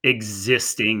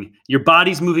existing? Your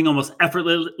body's moving almost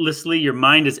effortlessly. Your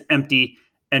mind is empty,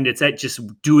 and it's at just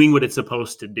doing what it's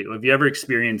supposed to do. Have you ever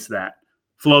experienced that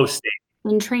flow state?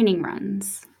 In training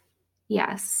runs,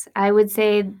 yes. I would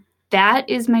say that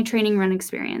is my training run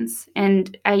experience.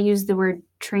 And I use the word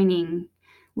training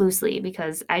loosely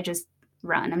because I just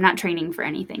run. I'm not training for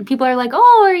anything. People are like,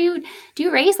 oh, do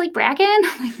you race like Brakken?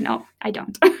 I'm like, no, I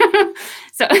don't.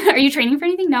 So are you training for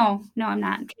anything? No, I'm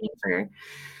not. I'm training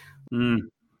for.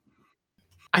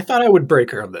 I thought I would break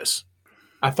her of this.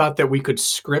 I thought that we could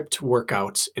script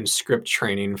workouts and script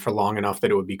training for long enough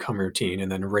that it would become routine.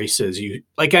 And then races,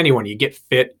 like anyone, you get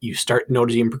fit, you start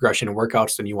noticing progression in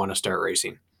workouts, then you want to start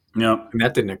racing. No. And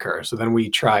that didn't occur. So then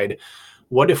we tried,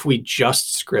 what if we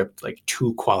just script like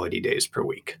 2 quality days per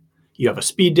week? You have a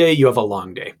speed day, you have a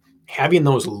long day. Having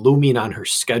those looming on her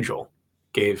schedule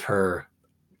gave her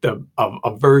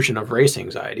a version of race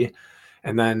anxiety.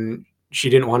 And then she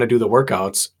didn't want to do the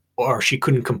workouts, or she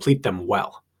couldn't complete them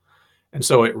well. And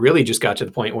so it really just got to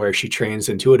the point where she trains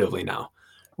intuitively now,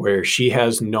 where she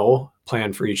has no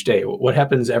plan for each day. What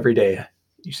happens every day?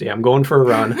 You say, I'm going for a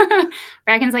run.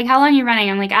 Brakken's like, how long are you running?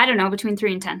 I'm like, I don't know, between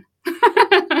 3 and 10.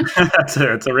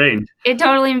 That's a range. It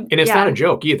totally. And it's not a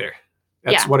joke either.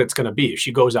 That's Yeah. what it's going to be. If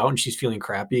she goes out and she's feeling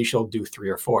crappy, she'll do 3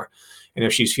 or 4. And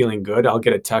if she's feeling good, I'll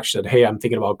get a text that, hey, I'm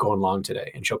thinking about going long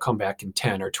today. And she'll come back in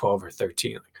 10 or 12 or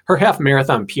 13. Her half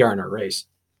marathon PR in her race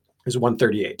is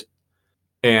 1:38.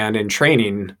 And in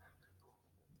training,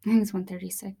 I think it's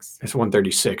 1:36. It's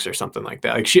 1:36 or something like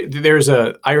that. Like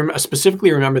I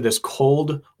specifically remember this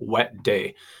cold, wet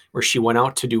day where she went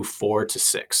out to do 4 to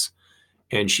 6.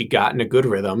 And she got in a good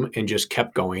rhythm and just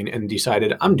kept going and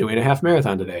decided, I'm doing a half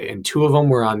marathon today. And 2 of them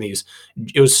were on these,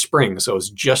 it was spring, so it was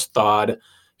just thawed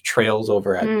trails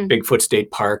over at Bigfoot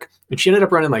State Park. And she ended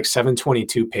up running like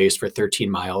 7:22 pace for 13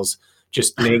 miles,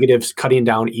 just negatives, cutting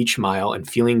down each mile and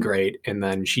feeling great. And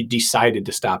then she decided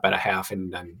to stop at a half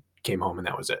and then came home, and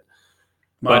that was it.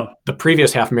 Wow. But the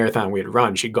previous half marathon we had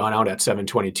run, she'd gone out at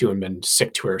 7:22 and been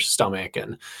sick to her stomach,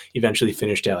 and eventually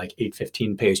finished at like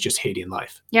 8:15 pace, just hating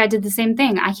life. Yeah, I did the same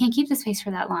thing. I can't keep this pace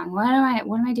for that long. What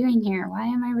am I doing here? Why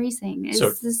am I racing? It's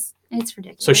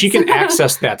ridiculous. So she can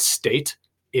access that state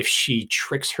if she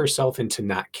tricks herself into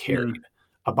not caring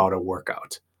about a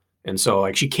workout. And so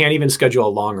like she can't even schedule a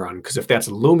long run, because if that's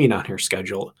looming on her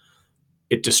schedule,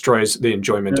 it destroys the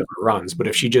enjoyment of her runs. But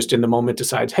if she just in the moment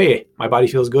decides, hey, my body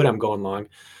feels good, I'm going long,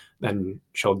 then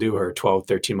she'll do her 12,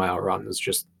 13-mile runs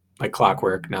just like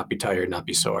clockwork, not be tired, not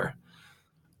be sore.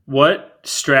 What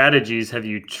strategies have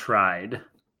you tried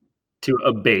to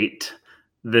abate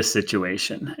this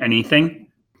situation? Anything?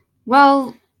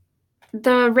 Well,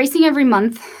 the racing every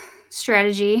month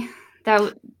strategy,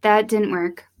 that didn't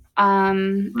work.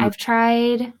 I've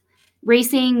tried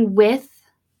racing with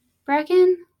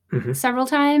Brakken several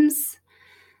times.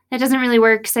 That doesn't really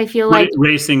work because I feel like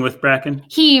racing with Brakken,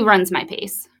 he runs my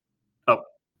pace. Oh,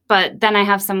 but then I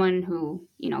have someone who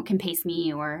can pace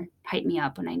me or hype me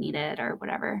up when I need it or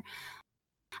whatever.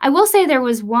 I will say there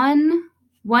was one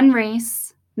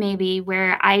race maybe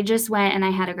where I just went and I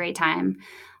had a great time.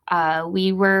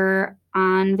 We were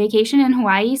on vacation in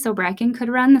Hawaii, so Brakken could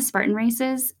run the Spartan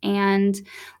races, and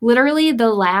literally the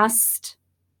last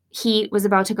heat was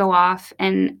about to go off,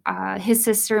 and his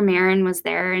sister Marin was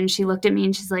there, and she looked at me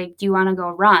and she's like, do you want to go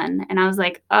run? And I was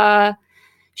like,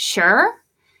 sure.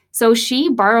 So she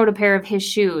borrowed a pair of his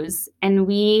shoes, and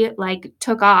we like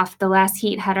took off. The last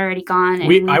heat had already gone.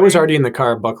 And I was already in the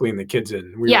car buckling the kids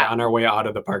in. We were on our way out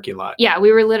of the parking lot. Yeah,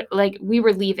 we were we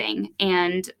were leaving,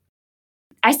 and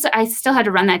I still had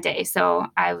to run that day. So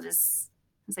I was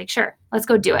like, sure, let's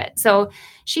go do it. So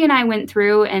she and I went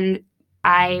through, and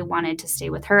I wanted to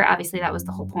stay with her. Obviously, that was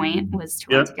the whole point, was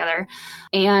to run together.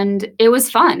 And it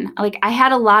was fun. Like, I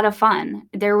had a lot of fun.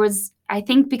 I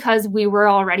think because we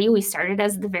started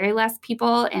as the very last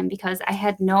people, and because I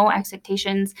had no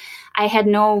expectations, I had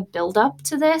no build up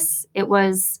to this. It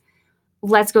was,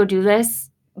 let's go do this.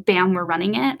 Bam, we're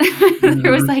running it.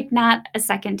 There was like not a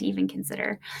second to even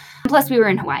consider. Plus we were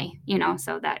in Hawaii,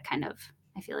 so that kind of,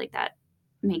 I feel like that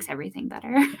makes everything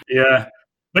better. Yeah.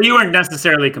 But you weren't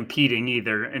necessarily competing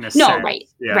either in a sense. No, right.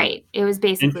 Yeah. Right. It was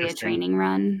basically a training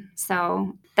run.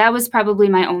 So that was probably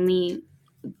my only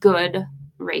good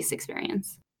race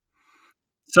experience.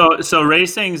 So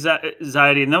race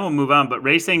anxiety, and then we'll move on, but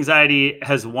race anxiety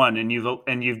has won, and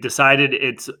you've decided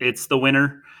it's the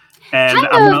winner. And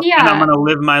I'm going to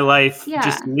live my life. Yeah.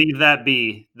 Just leave that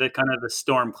be, the kind of the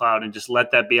storm cloud, and just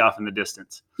let that be off in the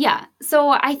distance. Yeah.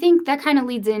 So I think that kind of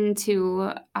leads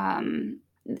into, I'm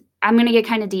going to get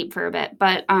kind of deep for a bit,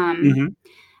 but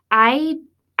I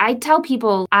tell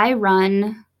people I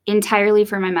run entirely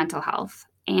for my mental health,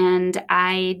 and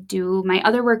I do my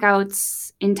other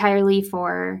workouts entirely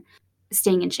for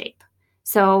staying in shape.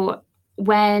 So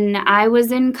when I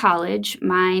was in college,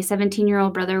 my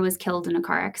 17-year-old brother was killed in a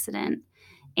car accident,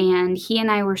 and he and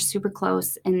I were super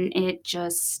close, and it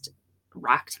just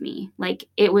rocked me. Like,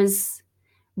 it was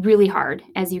really hard,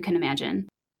 as you can imagine.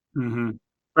 Mm-hmm.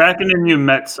 Brakken and you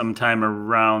met sometime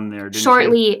around there,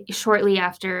 didn't you? Shortly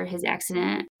after his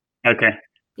accident. Okay.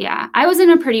 Yeah, I was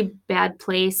in a pretty bad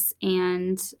place,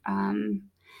 and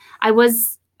I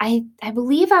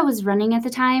believe I was running at the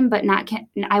time, but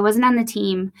I wasn't on the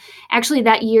team. Actually,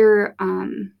 that year,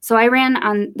 so I ran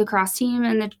on the cross team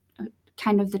and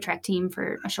the track team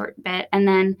for a short bit. And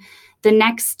then the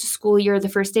next school year, the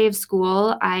first day of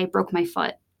school, I broke my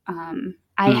foot.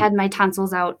 I had my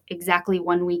tonsils out exactly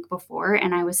 1 week before,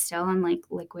 and I was still on like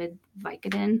liquid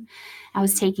Vicodin. I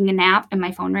was taking a nap, and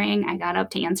my phone rang. I got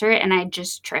up to answer it, and I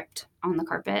just tripped on the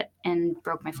carpet and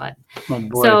broke my foot. Oh,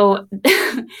 boy. So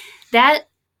that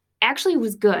actually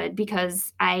was good,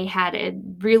 because I had a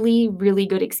really, really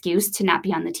good excuse to not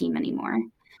be on the team anymore.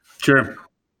 Sure.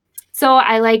 So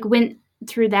I went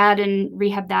through that and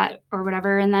rehabbed that or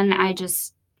whatever, and then I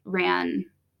just ran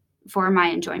for my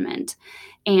enjoyment.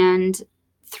 And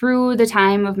through the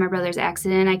time of my brother's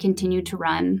accident, I continued to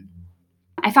run.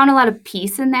 I found a lot of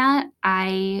peace in that.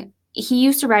 He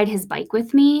used to ride his bike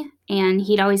with me, and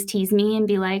he'd always tease me and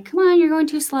be like, come on, you're going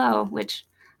too slow, which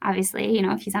obviously,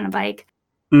 if he's on a bike.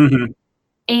 Mm-hmm.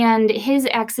 And his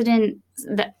accident,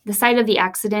 the site of the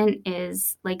accident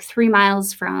is like 3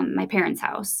 miles from my parents'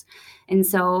 house. And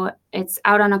so it's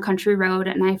out on a country road,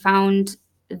 and I found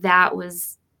that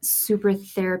was super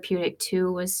therapeutic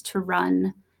too, was to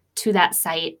run to that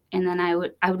site. And then I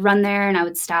would run there and I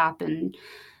would stop and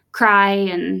cry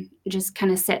and just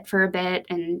kind of sit for a bit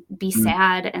and be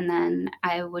sad. And then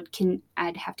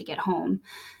I'd have to get home.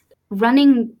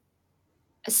 Running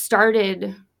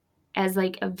started as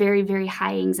like a very, very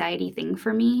high anxiety thing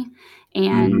for me.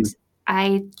 And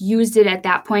I used it at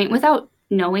that point without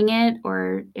knowing it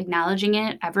or acknowledging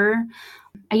it ever.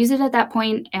 I used it at that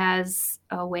point as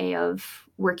a way of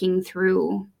working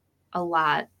through a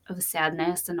lot of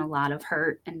sadness and a lot of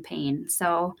hurt and pain.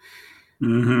 So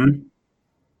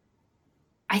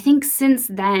I think since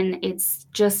then it's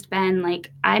just been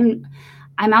like I'm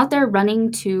out there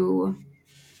running to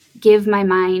give my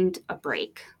mind a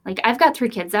break. Like I've got 3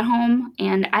 kids at home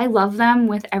and I love them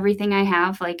with everything I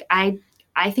have. Like I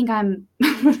think I'm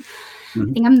I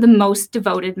think I'm the most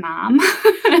devoted mom.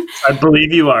 I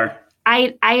believe you are.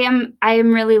 I am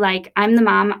really like, I'm the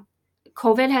mom.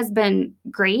 COVID has been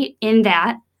great in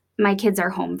that my kids are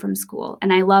home from school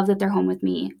and I love that they're home with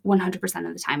me 100%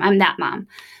 of the time. I'm that mom.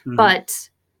 But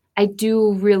I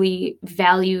do really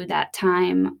value that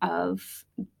time of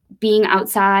being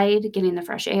outside, getting the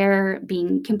fresh air,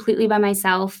 being completely by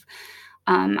myself.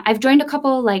 I've joined a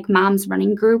couple like moms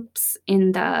running groups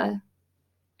in the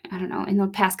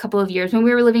past couple of years when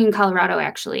we were living in Colorado,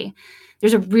 actually.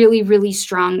 There's a really, really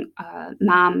strong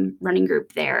mom running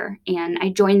group there. And I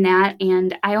joined that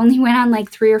and I only went on like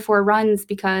 3 or 4 runs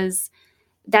because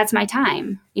that's my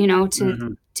time,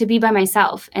 to be by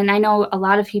myself. And I know a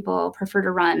lot of people prefer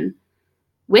to run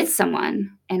with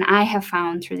someone. And I have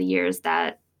found through the years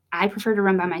that I prefer to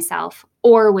run by myself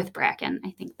or with Brakken.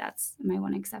 I think that's my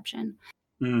one exception.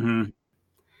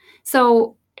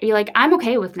 So you're like, I'm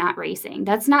okay with not racing.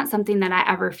 That's not something that I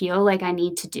ever feel like I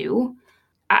need to do.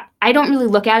 I don't really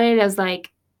look at it as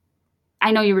like,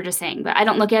 I know you were just saying, but I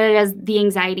don't look at it as the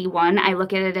anxiety one. I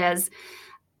look at it as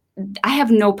I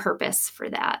have no purpose for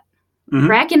that.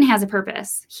 Brakken has a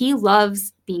purpose. He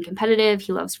loves being competitive.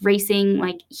 He loves racing.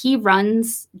 Like he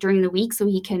runs during the week so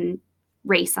he can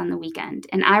race on the weekend.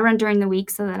 And I run during the week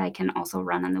so that I can also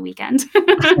run on the weekend.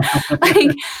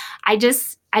 Like I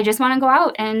just want to go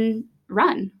out and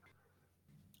run.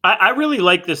 I really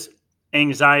like this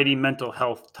anxiety mental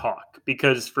health talk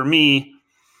because for me,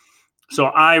 so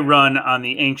I run on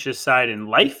the anxious side in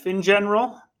life in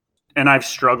general, and I've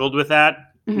struggled with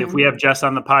that. If we have Jess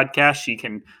on the podcast, she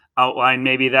can outline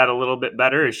maybe that a little bit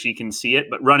better as she can see it.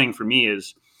 But running for me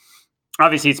is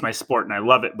obviously it's my sport and I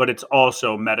love it, but it's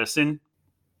also medicine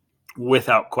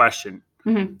without question.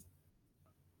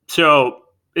 So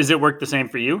is it work the same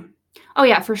for you? Oh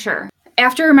yeah, for sure.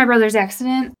 After my brother's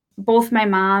accident, both my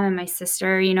mom and my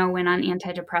sister, went on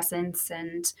antidepressants,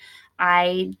 and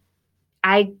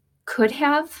I could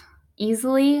have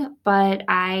easily, but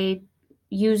I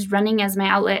used running as my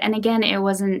outlet. And again, it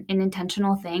wasn't an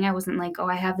intentional thing. I wasn't like, oh,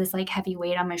 I have this like heavy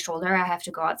weight on my shoulder, I have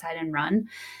to go outside and run.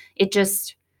 It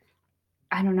just,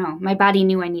 I don't know, my body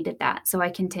knew I needed that. So I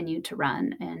continued to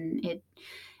run. And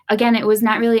it was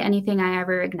not really anything I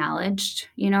ever acknowledged,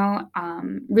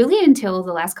 really until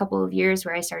the last couple of years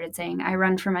where I started saying I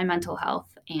run for my mental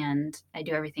health and I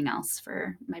do everything else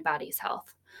for my body's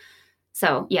health.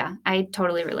 So yeah, I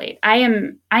totally relate. I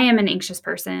am an anxious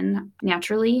person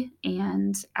naturally.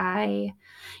 And I,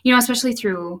 especially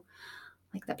through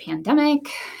like the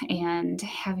pandemic and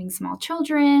having small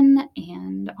children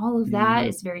and all of that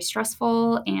is very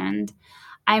stressful. And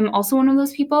I'm also one of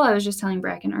those people, I was just telling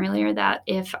Brakken earlier, that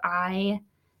if I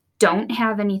don't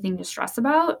have anything to stress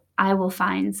about, I will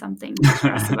find something to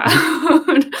stress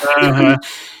about.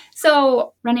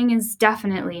 So running is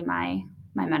definitely my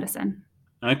medicine.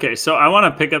 Okay, so I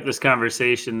want to pick up this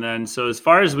conversation then. So as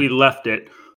far as we left it,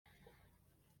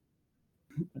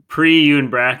 pre-you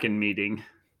and Brakken meeting.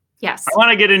 Yes. I want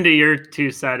to get into your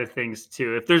 2 side of things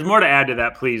too. If there's more to add to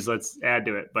that, please let's add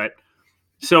to it. But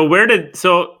so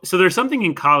so there's something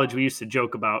in college we used to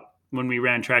joke about when we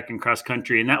ran track and cross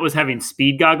country, and that was having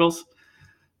speed goggles.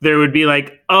 There would be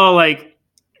like, oh, like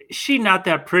she not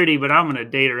that pretty, but I'm gonna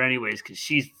date her anyways because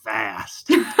she's fast.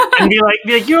 And be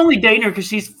like, you're only dating her because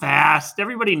she's fast.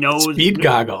 Everybody knows. Speed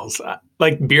goggles,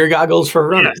 like beer goggles for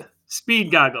running. Yes,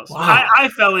 speed goggles. Wow. I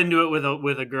fell into it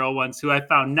with a girl once who I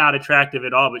found not attractive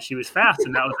at all, but she was fast,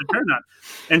 and that was a turn on.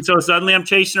 And so suddenly I'm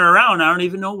chasing her around. I don't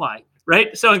even know why.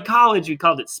 Right? So in college, we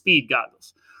called it speed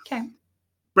goggles. Okay.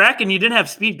 Brakken, you didn't have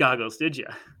speed goggles, did you?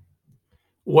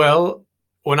 Well,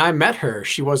 when I met her,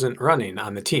 she wasn't running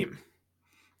on the team.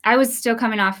 I was still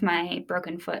coming off my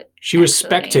broken foot. She was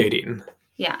spectating.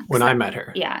 Yeah. when I met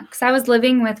her. Yeah, because I was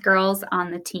living with girls on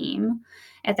the team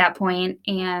at that point,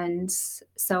 and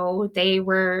so they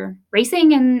were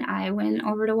racing, and I went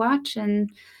over to watch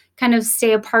and kind of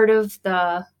stay a part of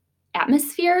the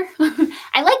atmosphere.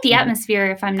 I like the atmosphere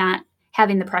if I'm not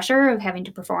having the pressure of having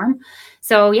to perform.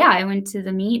 So yeah, I went to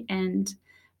the meet, and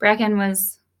Brakken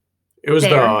was It was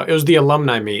there. the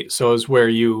alumni meet, so it was where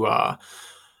you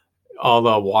all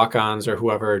the walk-ons or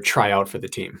whoever try out for the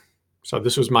team. So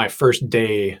this was my first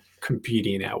day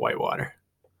competing at Whitewater.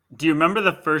 Do you remember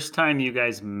the first time you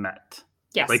guys met?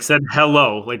 Yes. Like said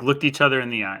hello, like looked each other in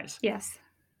the eyes. Yes.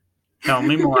 Tell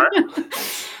me more.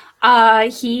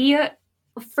 He,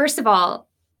 first of all,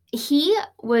 he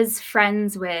was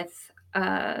friends with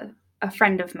a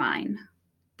friend of mine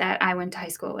that I went to high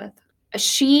school with.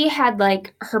 She had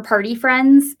like her party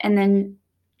friends, and then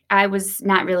I was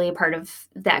not really a part of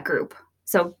that group.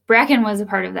 So Brakken was a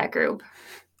part of that group,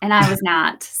 and I was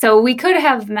not. So we could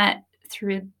have met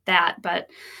through that, but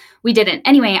we didn't.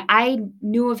 Anyway, I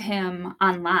knew of him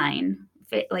online.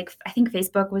 Like, I think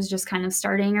Facebook was just kind of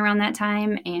starting around that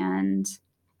time, and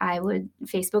I would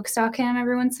Facebook stalk him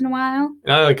every once in a while.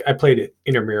 And I played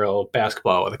intramural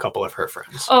basketball with a couple of her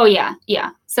friends. Oh yeah.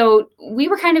 So we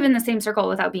were kind of in the same circle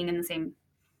without being in the same,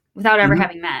 without ever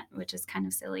having met, which is kind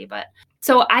of silly. But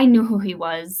so I knew who he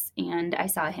was, and I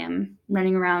saw him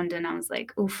running around, and I was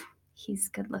like, oof, he's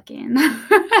good looking.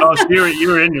 Oh, so you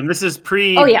were in him. This is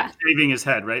shaving his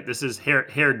head, right? This is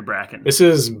haired Brakken. This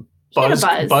is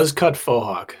buzz cut faux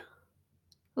hawk.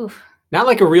 Oof. Not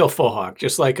like a real faux hawk,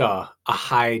 just like a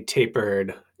high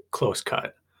tapered close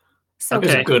cut. So It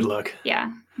was a good look.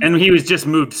 Yeah. And he was just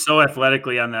moved so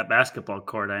athletically on that basketball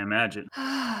court, I imagine.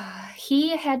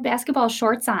 He had basketball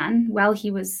shorts on while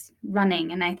he was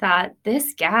running, and I thought,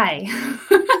 this guy.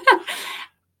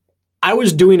 I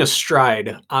was doing a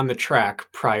stride on the track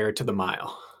prior to the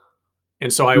mile.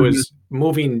 And so I was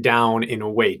moving down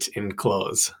in weight in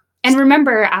clothes. And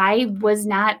remember, I was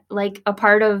not like a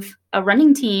part of a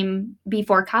running team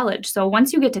before college. So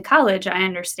once you get to college, I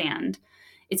understand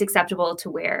it's acceptable to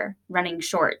wear running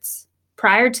shorts.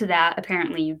 Prior to that,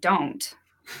 apparently you don't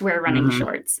wear running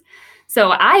shorts.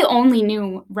 So I only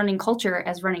knew running culture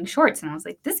as running shorts. And I was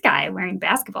like, this guy wearing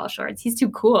basketball shorts, he's too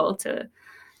cool to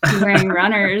be wearing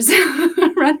runner shorts.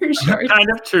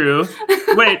 Kind of true.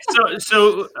 Wait,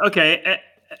 so okay.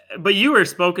 But you were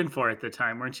spoken for at the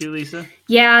time, weren't you, Lisa?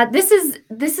 Yeah, this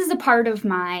is a part of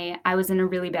I was in a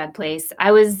really bad place.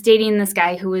 I was dating this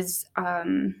guy who was,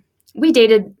 we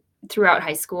dated throughout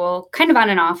high school, kind of on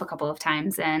and off a couple of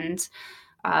times. And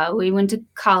we went to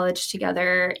college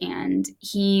together, and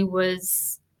he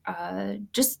was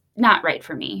just not right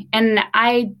for me. And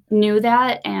I knew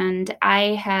that, and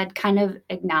I had kind of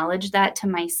acknowledged that to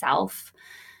myself.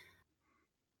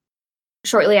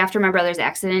 Shortly after my brother's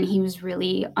accident, he was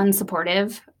really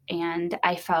unsupportive, and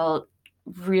I felt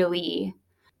really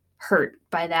hurt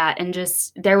by that. And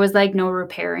just, there was like no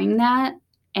repairing that.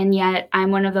 And yet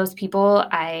I'm one of those people,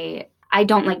 I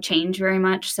don't like change very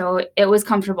much. So it was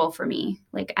comfortable for me.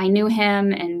 Like, I knew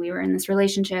him, and we were in this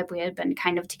relationship. We had been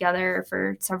kind of together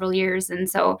for several years. And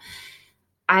so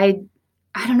I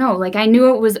don't know, like, I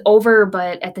knew it was over,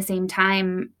 but at the same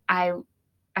time, I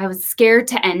was scared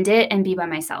to end it and be by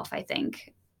myself, I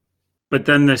think. But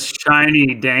then this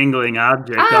shiny dangling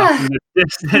object off in the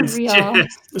distance.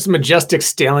 This majestic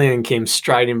stallion came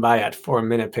striding by at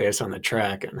 4-minute pace on the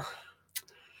track. And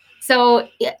so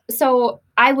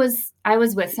I was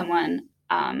with someone.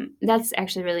 That's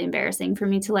actually really embarrassing for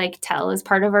me to like tell as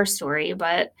part of our story,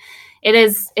 but it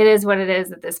is what it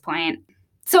is at this point.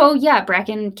 So yeah,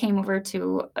 Brakken came over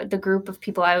to the group of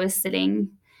people I was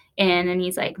sitting in, and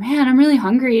he's like, man, I'm really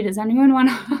hungry. Does anyone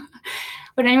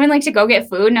would anyone like to go get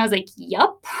food? And I was like,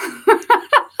 yup.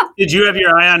 Did you have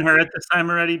your eye on her at this time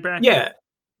already, Brakken? Yeah.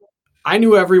 I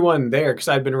knew everyone there because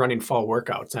I'd been running fall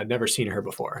workouts. I'd never seen her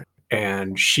before.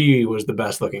 And she was the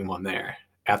best looking one there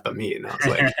at the meet. And I was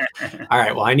like, all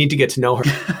right, well, I need to get to know her.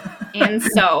 And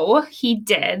so he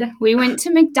did. We went to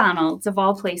McDonald's, of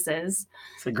all places.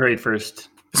 It's a great first.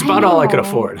 It's about all I could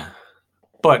afford.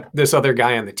 But this other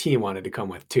guy on the team wanted to come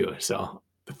with too. So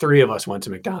the three of us went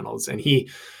to McDonald's, and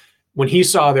when he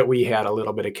saw that we had a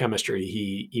little bit of chemistry,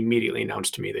 he immediately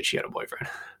announced to me that she had a boyfriend.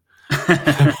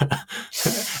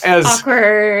 as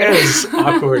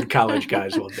awkward college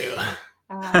guys will do.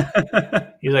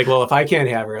 He's like, well, if I can't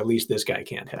have her, at least this guy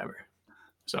can't have her.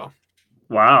 So.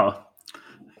 Wow.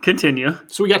 Continue.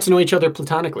 So we got to know each other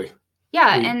platonically.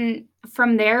 Yeah, and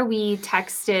from there, we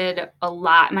texted a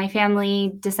lot. My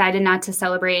family decided not to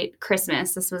celebrate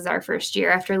Christmas. This was our first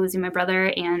year after losing my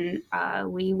brother, and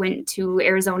we went to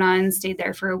Arizona and stayed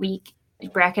there for a week.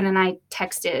 Brakken and I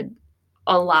texted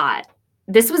a lot.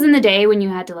 This was in the day when you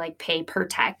had to like pay per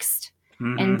text,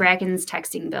 and Brakken's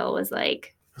texting bill was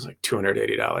like, it was like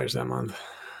 $280 that month.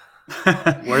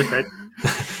 Worth it.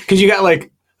 Because you got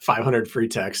like 500 free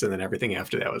texts, and then everything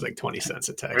after that was like 20 cents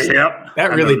a text. Yep.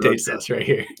 That really dates us right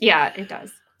here. Yeah, it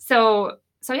does. So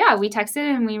yeah, we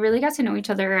texted and we really got to know each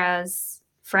other as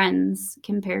friends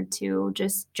compared to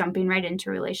just jumping right into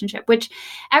a relationship, which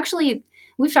actually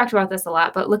we've talked about this a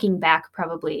lot, but looking back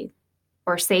probably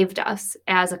or saved us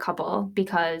as a couple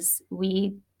because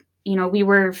we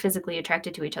were physically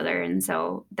attracted to each other. And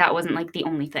so that wasn't like the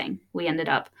only thing. We ended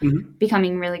up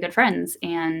becoming really good friends,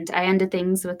 and I ended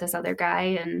things with this other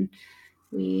guy and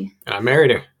I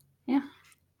married her. Yeah.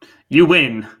 You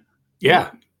win.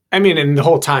 Yeah. I mean, and the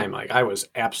whole time, like I was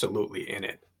absolutely in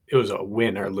it. It was a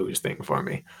win or lose thing for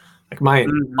me. Like my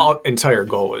entire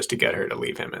goal was to get her to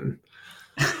leave him. And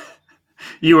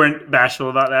you weren't bashful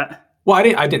about that? Well,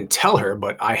 I didn't tell her,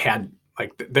 but I had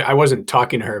I wasn't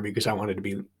talking to her because I wanted to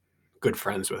be good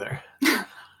friends with her.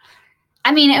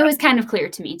 I mean, it was kind of clear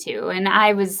to me too. And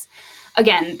I was,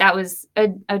 again, that was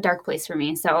a dark place for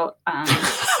me. So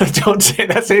don't say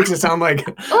that. Makes it sound like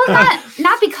well,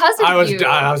 not because of you.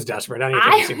 I was desperate. No.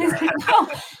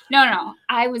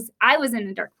 I was in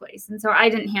a dark place, and so I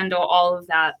didn't handle all of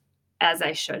that as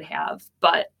I should have.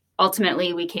 But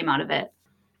ultimately, we came out of it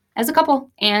as a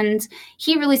couple, and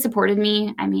he really supported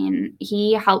me. I mean,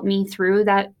 he helped me through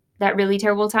that really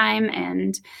terrible time,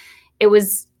 and it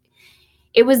was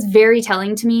very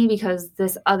telling to me because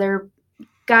this other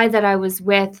guy that I was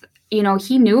with,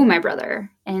 he knew my brother,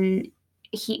 and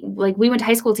we went to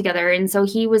high school together. And so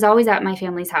he was always at my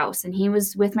family's house, and he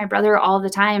was with my brother all the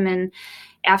time. And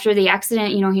after the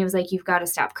accident, he was like, you've got to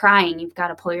stop crying. You've got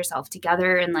to pull yourself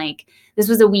together. And like, this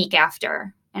was a week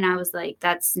after. And I was like,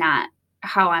 that's not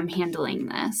how I'm handling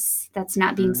this. That's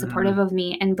not being supportive of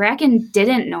me. And Brakken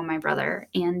didn't know my brother,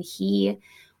 and he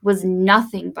was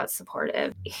nothing but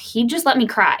supportive. He just let me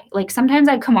cry. Like sometimes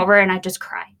I'd come over and I'd just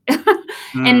cry.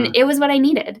 And it was what I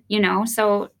needed,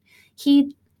 So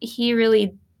he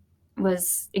really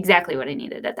was exactly what I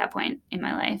needed at that point in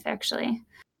my life, actually.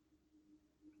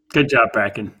 Good job,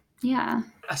 Brakken. Yeah.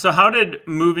 So how did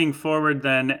moving forward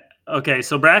then? Okay,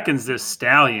 so Brakken's this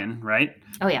stallion, right?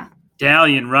 Oh yeah.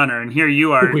 Stallion runner, and here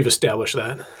you are. We've established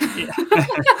that. Yeah.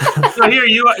 So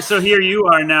here you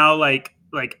are now, like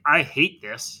I hate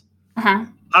this. Uh-huh.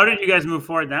 How did you guys move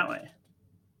forward that way?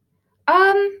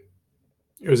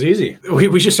 It was easy.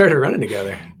 We just started running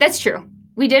together. That's true.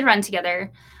 We did run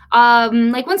together.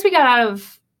 Once we got out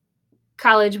of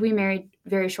college, we married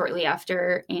very shortly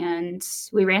after, and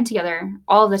we ran together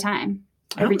all the time,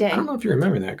 every day. I don't know if you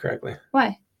remember that correctly.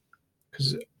 Why?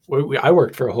 Because I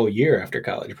worked for a whole year after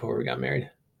college before we got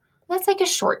married. That's like a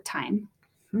short time.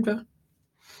 Okay.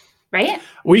 Right?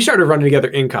 We started running together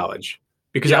in college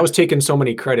because I was taking so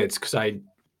many credits because I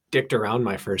dicked around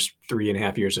my first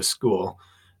 3.5 years of school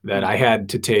that I had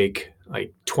to take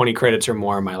like 20 credits or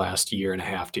more in my last year and a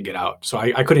half to get out. So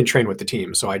I couldn't train with the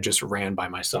team. So I just ran by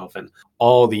myself, and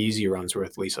all the easy runs were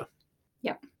with Lisa.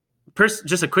 Yeah.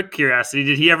 Just a quick curiosity.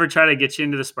 Did he ever try to get you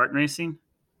into the Spartan racing?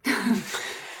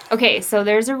 Okay. So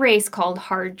there's a race called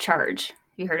Hard Charge.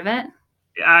 You heard of it?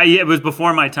 Yeah, it was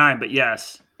before my time, but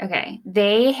yes. Okay.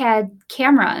 They had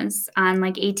cameras on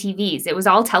like ATVs. It was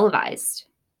all televised.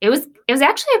 It was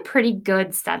actually a pretty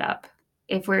good setup.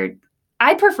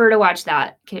 I'd prefer to watch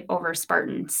that over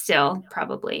Spartan still,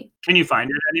 probably. Can you find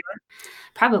it anywhere?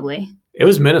 Probably. It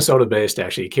was Minnesota based,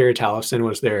 actually. Kerry Tollefson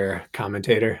was their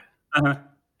commentator. Uh-huh.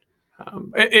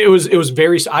 It was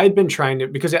very, I had been trying to,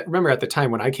 because remember at the time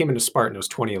when I came into Spartan, it was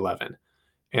 2011,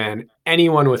 and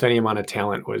anyone with any amount of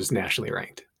talent was nationally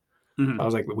ranked. Mm-hmm. I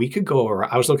was like,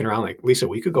 I was looking around like, Lisa,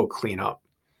 we could go clean up.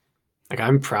 Like,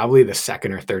 I'm probably the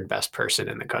second or third best person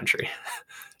in the country.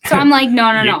 So I'm like, no,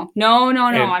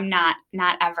 I'm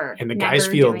not ever. And the guys'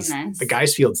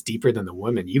 field's deeper than the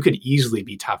women. You could easily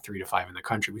be top 3 to 5 in the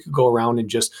country. We could go around and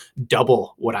just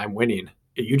double what I'm winning.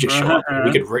 You just show up. And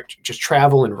we could just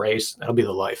travel and race. That'll be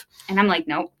the life. And I'm like,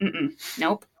 nope.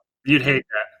 You'd hate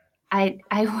that.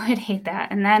 I would hate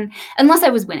that. And then, unless I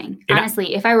was winning,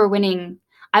 honestly, if I were winning,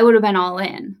 I would have been all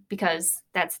in because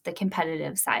that's the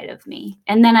competitive side of me.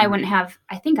 And then I wouldn't have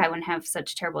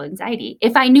such terrible anxiety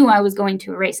if I knew I was going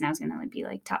to a race and I was going to be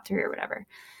like top 3 or whatever.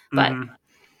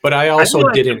 But I also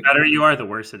didn't. The better you are, the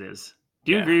worse it is.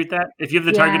 Do you agree with that? If you have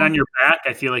the target on your back,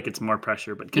 I feel like it's more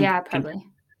pressure. But probably.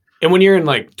 And when you're in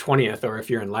like 20th or if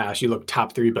you're in last, you look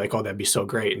top 3, be like, oh, that'd be so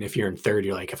great. And if you're in third,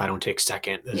 you're like, if I don't take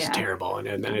second, this is terrible. And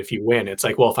then if you win, it's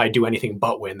like, well, if I do anything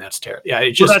but win, that's terrible. Yeah,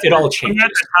 it all changes. When you're at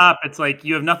the top, it's like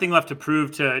you have nothing left to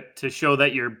prove to show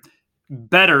that you're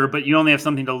better, but you only have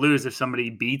something to lose if somebody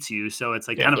beats you. So it's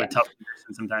like kind of a tough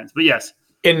comparison sometimes. But yes.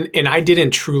 And I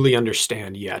didn't truly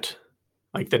understand yet,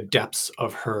 like the depths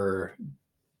of her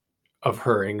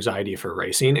anxiety for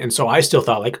racing. And so I still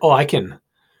thought like, oh, I can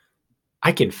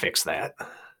fix that.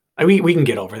 We can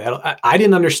get over that. I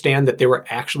didn't understand that there were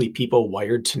actually people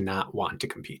wired to not want to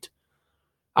compete.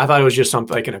 I thought it was just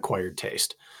something like an acquired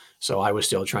taste. So I was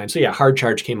still trying. So yeah, Hard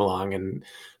Charge came along and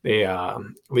they,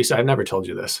 Lisa, I've never told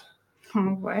you this.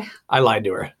 Oh boy. I lied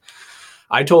to her.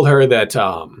 I told her that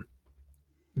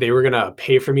they were going to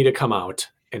pay for me to come out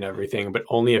and everything, but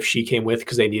only if she came with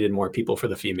because they needed more people for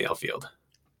the female field.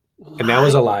 What? And that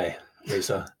was a lie,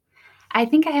 Lisa. I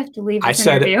think I have to leave this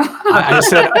interview.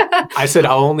 I said,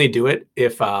 I'll only do it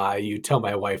if you tell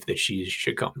my wife that she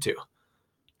should come too.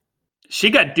 She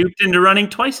got duped into running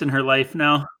twice in her life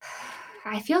now.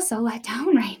 I feel so let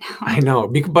down right now. I know,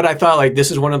 but I thought like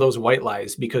this is one of those white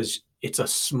lies because it's a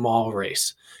small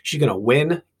race. She's going to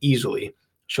win easily.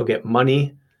 She'll get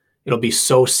money. It'll be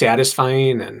so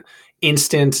satisfying and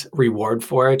instant reward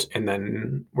for it. And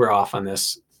then we're off on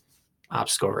this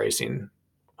obstacle racing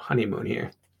honeymoon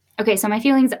here. Okay, so my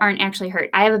feelings aren't actually hurt.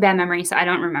 I have a bad memory, so I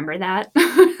don't remember that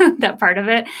that part of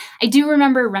it. I do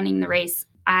remember running the race.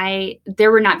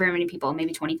 There were not very many people,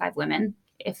 maybe 25 women,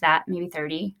 if that, maybe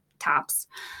 30 tops.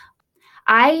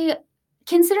 I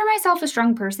consider myself a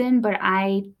strong person, but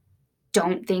I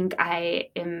don't think I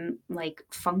am like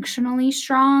functionally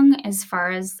strong as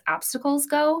far as obstacles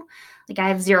go. Like I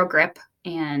have zero grip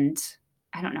and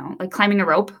I don't know, like climbing a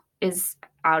rope is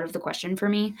out of the question for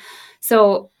me.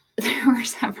 So there were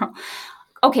several.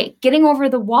 Okay, getting over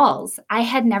the walls. I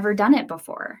had never done it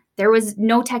before. There was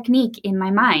no technique in my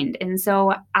mind. And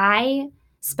so I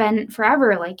spent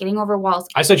forever like getting over walls.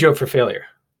 I set you up for failure.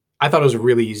 I thought it was a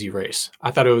really easy race.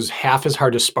 I thought it was half as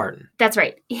hard as Spartan. That's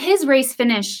right. His race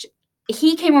finished.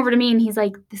 He came over to me and he's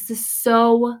like, this is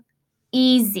so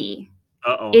easy.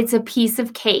 Uh-oh. It's a piece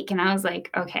of cake. And I was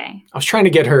like, okay. I was trying to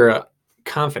get her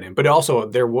confident, but also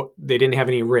they didn't have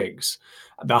any rigs.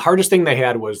 The hardest thing they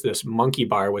had was this monkey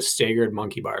bar with staggered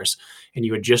monkey bars. And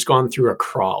you had just gone through a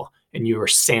crawl and you were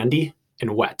sandy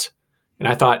and wet. And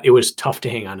I thought it was tough to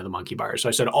hang on to the monkey bars. So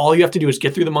I said, all you have to do is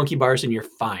get through the monkey bars and you're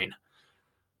fine.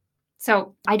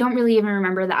 So I don't really even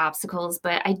remember the obstacles,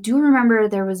 but I do remember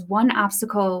there was one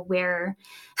obstacle where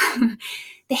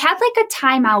they had like a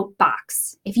timeout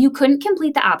box. If you couldn't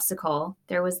complete the obstacle,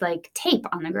 there was like tape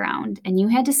on the ground and you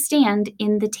had to stand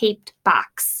in the taped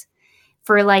box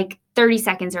for like 30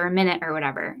 seconds or a minute or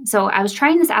whatever. So I was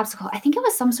trying this obstacle. I think it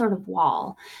was some sort of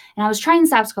wall. And I was trying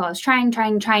this obstacle. I was trying.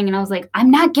 And I was like, I'm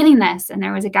not getting this. And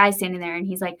there was a guy standing there and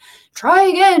he's like, try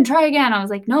again. I was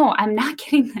like, no, I'm not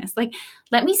getting this. Like,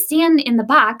 let me stand in the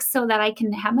box so that I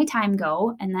can have my time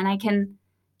go and then I can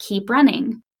keep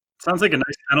running. Sounds like a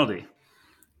nice penalty.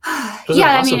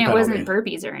 Yeah, I mean, it wasn't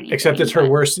burpees or anything. Except it's her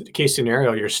worst case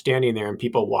scenario. You're standing there and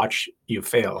people watch you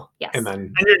fail. Yes.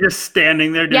 And you're just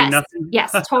standing there doing nothing.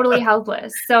 Yes, totally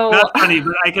helpless. So not funny,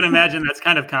 but I can imagine that's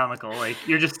kind of comical. Like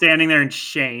you're just standing there in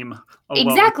shame. Alone.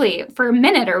 Exactly. For a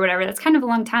minute or whatever. That's kind of a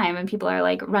long time. And people are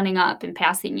like running up and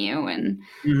passing you. And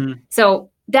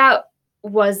so that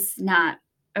was not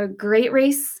a great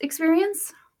race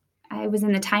experience. I was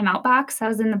in the timeout box. I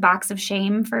was in the box of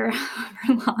shame for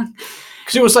long.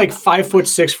 Because it was like 5 foot,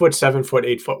 6 foot, 7 foot,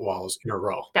 8 foot walls in a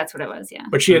row. That's what it was, yeah.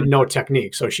 But she had no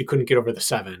technique, so she couldn't get over the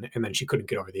 7, and then she couldn't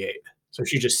get over the 8. So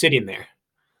she's just sitting there.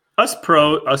 Us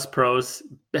pros,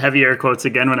 heavy air quotes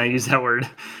again when I use that word.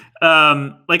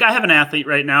 Like I have an athlete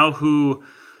right now who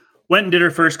went and did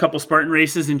her first couple Spartan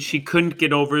races, and she couldn't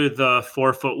get over the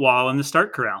 4-foot wall in the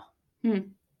start corral.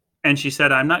 And she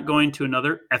said, I'm not going to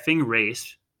another effing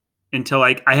race until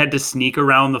like I had to sneak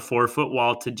around the 4-foot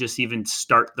wall to just even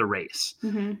start the race.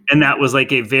 And that was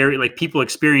like a very, like people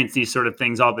experience these sort of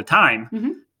things all the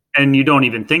time and you don't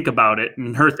even think about it.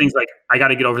 And her thing's like, I got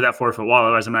to get over that 4-foot wall.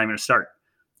 Otherwise I'm not even going to start.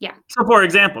 Yeah. So for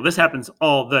example, this happens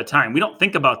all the time. We don't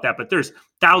think about that, but there's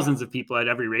thousands of people at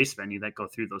every race venue that go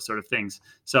through those sort of things.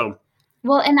 So.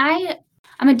 Well, and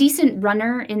I'm a decent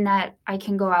runner in that I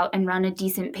can go out and run a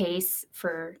decent pace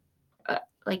for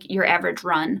like your average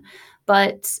run,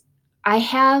 but I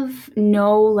have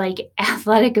no like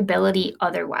athletic ability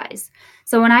otherwise.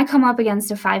 So when I come up against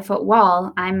a 5-foot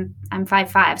wall, I'm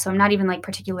 5'5", so I'm not even like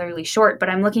particularly short, but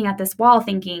I'm looking at this wall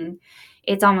thinking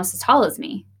it's almost as tall as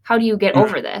me. How do you get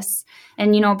over this?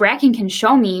 And, Brakken can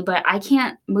show me, but I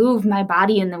can't move my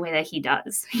body in the way that he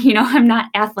does. I'm not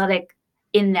athletic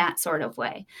in that sort of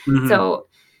way. So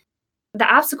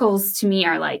the obstacles to me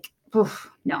are like,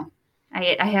 no,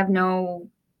 I have no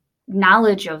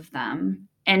knowledge of them.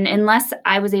 And unless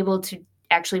I was able to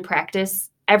actually practice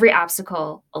every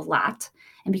obstacle a lot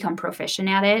and become proficient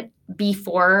at it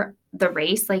before the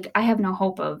race, like I have no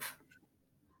hope of,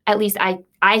 at least I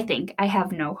think I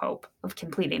have no hope of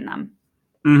completing them.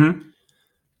 Mm-hmm.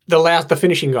 The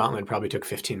finishing gauntlet probably took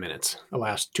 15 minutes, the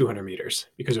last 200 meters,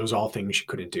 because it was all things she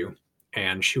couldn't do.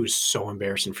 And she was so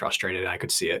embarrassed and frustrated. I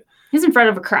could see it. It was in front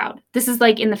of a crowd. This is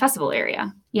like in the festival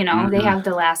area, you know, Mm-hmm. They have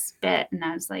the last bit. And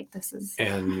I was like, this is.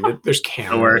 And there's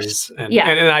cameras. And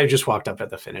I just walked up at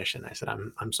the finish and I said,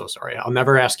 I'm so sorry. I'll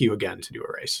never ask you again to do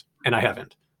a race. And I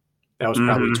haven't. That was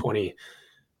probably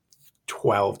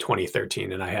 2012,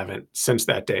 2013. And I haven't since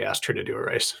that day asked her to do a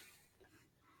race.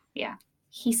 Yeah.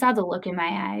 He saw the look in my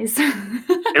eyes.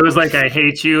 It was like, I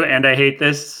hate you and I hate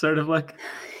this sort of look.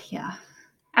 Yeah.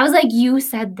 I was like, you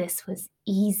said this was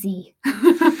easy.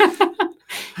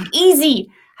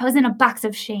 Easy. I was in a box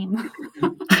of shame.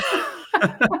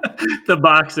 The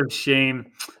box of shame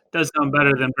does sound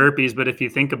better than burpees, but if you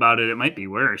think about it, it might be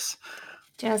worse.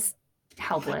 Just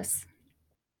helpless.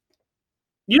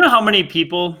 You know how many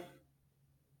people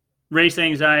race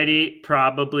anxiety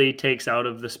probably takes out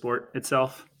of the sport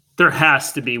itself? There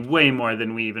has to be way more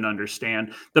than we even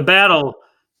understand. The battle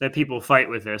that people fight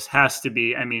with this has to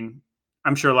be, I mean,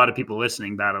 I'm sure a lot of people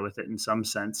listening battle with it in some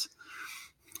sense.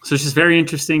 So it's just very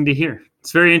interesting to hear.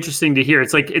 It's very interesting to hear.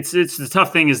 It's like, it's the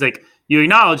tough thing is like, you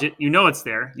acknowledge it, you know it's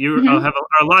there. You have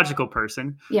a logical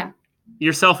person. Yeah.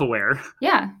 You're self-aware.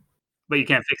 Yeah. But you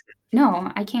can't fix it.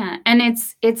 No, I can't. And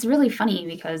it's really funny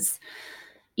because,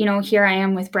 you know, here I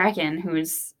am with Brakken,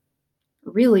 who's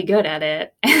really good at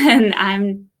it, and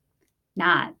I'm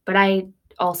not. But I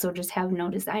also just have no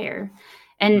desire.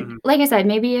 And like I said,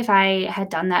 maybe if I had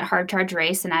done that hard charge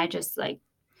race and I just like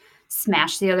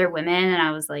smashed the other women and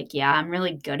I was like, yeah, I'm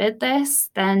really good at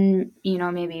this, then, you know,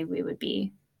 maybe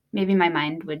my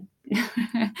mind would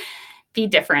be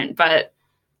different. But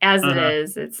as it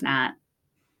is, it's not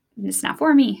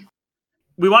for me.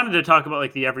 We wanted to talk about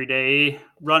like the everyday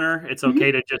runner. It's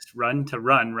okay to just run,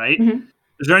 right? Mm-hmm.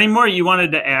 Is there any more you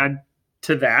wanted to add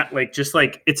to that? Like, just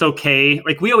like, it's okay.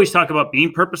 Like, we always talk about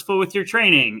being purposeful with your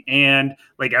training and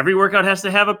like every workout has to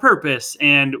have a purpose.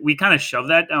 And we kind of shove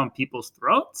that down people's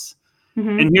throats.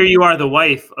 Mm-hmm. And here you are, the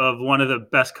wife of one of the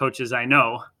best coaches I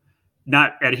know,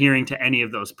 not adhering to any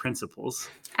of those principles.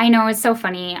 I know, it's so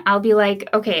funny. I'll be like,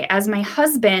 okay, as my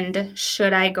husband,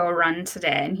 should I go run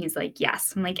today? And he's like,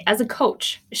 yes. I'm like, as a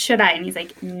coach, should I? And he's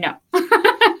like, no.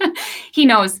 He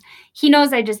knows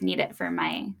I just need it for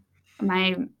my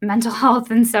mental health.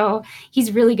 And so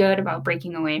he's really good about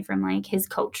breaking away from like his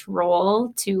coach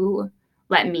role to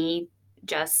let me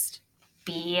just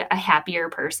be a happier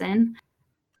person.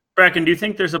 Brakken, do you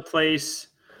think there's a place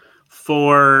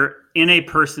for in a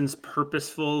person's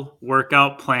purposeful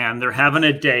workout plan, they're having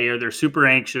a day or they're super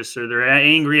anxious or they're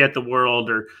angry at the world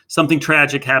or something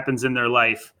tragic happens in their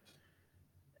life?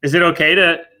 Is it okay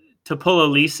to pull a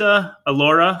Lisa, a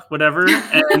Laura, whatever,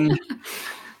 and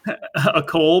a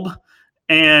Kolb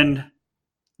and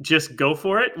just go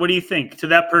for it? What do you think to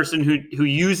that person who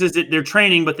uses it, their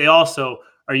training, but they also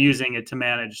are using it to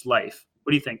manage life?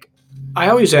 What do you think? I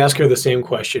always ask her the same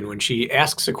question when she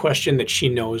asks a question that she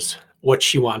knows what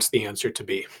she wants the answer to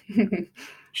be.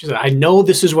 She said, I know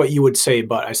this is what you would say,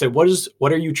 but I said,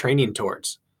 what are you training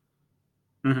towards?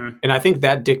 Mm-hmm. And I think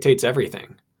that dictates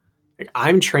everything. Like,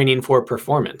 I'm training for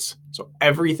performance. So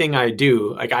everything I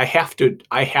do, like I have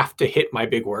to hit my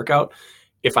big workout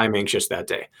if I'm anxious that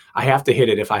day. I have to hit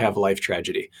it if I have life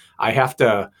tragedy. I have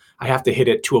to hit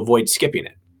it to avoid skipping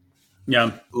it.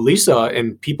 Yeah. Lisa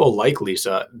and people like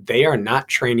Lisa, they are not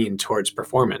training towards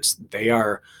performance. They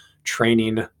are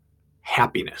training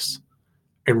happiness,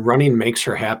 and running makes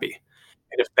her happy.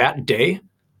 And if that day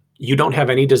you don't have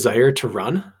any desire to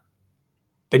run,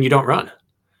 then you don't run.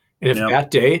 And if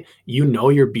that day you know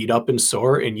you're beat up and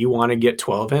sore and you want to get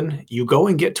 12 in, you go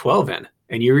and get 12 in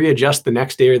and you readjust the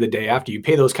next day or the day after. You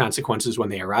pay those consequences when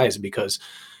they arise, because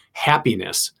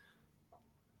happiness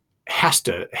has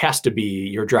to be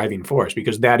your driving force,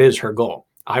 because that is her goal.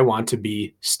 I want to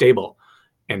be stable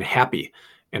and happy,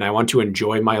 and I want to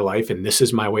enjoy my life, and this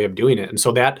is my way of doing it. And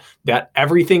so that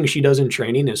everything she does in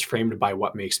training is framed by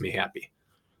what makes me happy.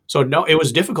 So no, it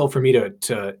was difficult for me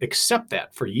to accept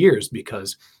that for years,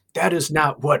 because that is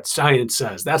not what science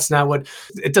says. That's not what,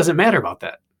 it doesn't matter about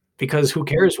that, because who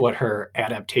cares what her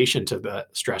adaptation to the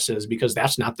stress is, because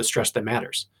that's not the stress that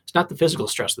matters. It's not the physical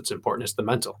stress that's important, it's the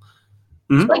mental.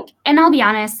 Mm-hmm. Like, and I'll be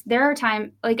honest, there are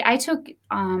times, like I took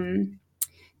the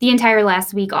entire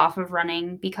last week off of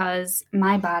running because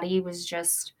my body was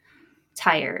just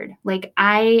tired. Like,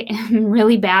 I am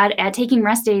really bad at taking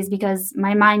rest days because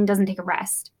my mind doesn't take a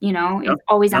rest, you know. It's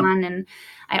always on, and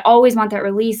I always want that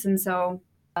release. And so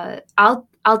I'll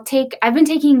I've been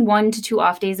taking 1 to 2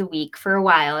 off days a week for a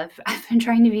while. I've been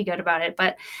trying to be good about it,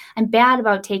 but I'm bad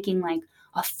about taking like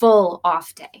a full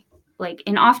off day. Like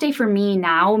an off day for me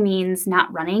now means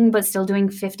not running, but still doing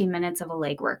 50 minutes of a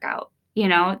leg workout.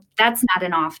 That's not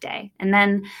an off day. And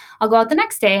then I'll go out the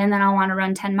next day and then I'll want to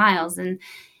run 10 miles. And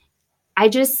I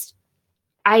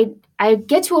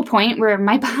get to a point where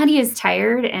my body is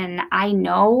tired and I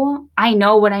know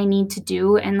what I need to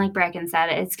do. And like Brakken said,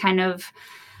 it's kind of,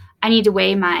 I need to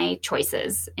weigh my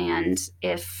choices. And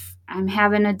if I'm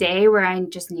having a day where I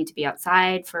just need to be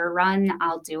outside for a run,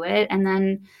 I'll do it. And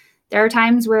then there are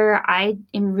times where I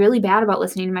am really bad about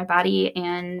listening to my body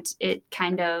and it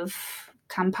kind of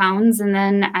compounds. And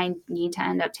then I need to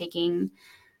end up taking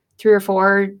 3 or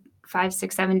 4, 5,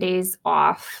 6, 7 days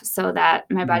off so that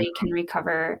my body can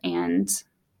recover. And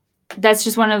that's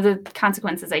just one of the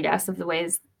consequences, I guess, of the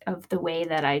way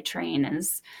that I train,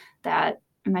 is that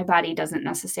my body doesn't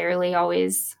necessarily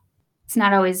it's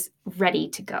not always ready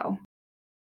to go.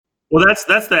 Well,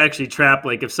 that's the actually trap.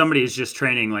 Like if somebody is just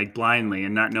training like blindly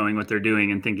and not knowing what they're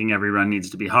doing and thinking every run needs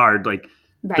to be hard, like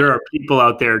Right. there are people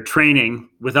out there training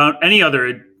without any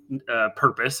other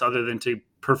purpose other than to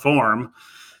perform.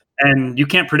 And you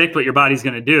can't predict what your body's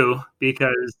going to do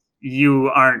because you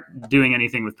aren't doing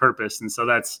anything with purpose. And so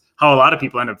that's how a lot of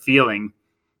people end up feeling,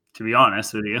 to be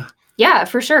honest with you. Yeah,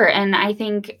 for sure. And I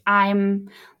think I'm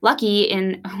lucky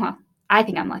in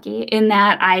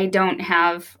that I don't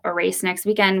have a race next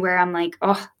weekend where I'm like,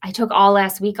 oh, I took all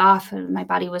last week off and my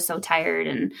body was so tired.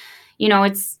 And,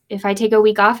 it's, if I take a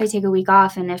week off, I take a week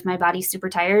off. And if my body's super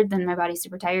tired, then my body's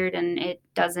super tired and it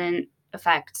doesn't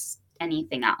affect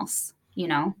anything else,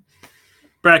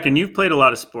 Brakken, you've played a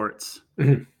lot of sports.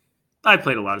 Mhm. I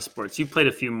played a lot of sports. You've played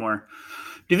a few more.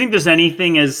 Do you think there's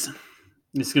anything it's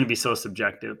going to be so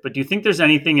subjective, but do you think there's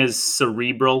anything as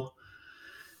cerebral,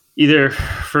 either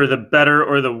for the better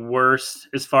or the worse,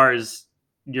 as far as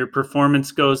your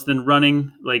performance goes than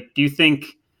running? Like, do you think,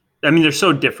 they're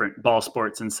so different, ball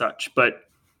sports and such, but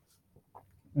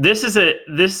this is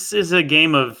a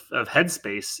game of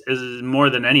headspace is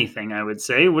more than anything, I would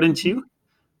say, wouldn't you?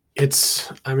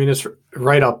 It's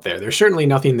right up there. There's certainly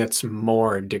nothing that's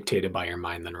more dictated by your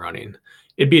mind than running.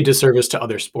 It'd be a disservice to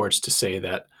other sports to say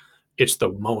that it's the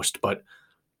most, but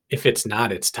if it's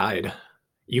not, it's tied.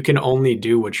 You can only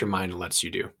do what your mind lets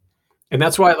you do. And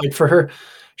that's why, like for her,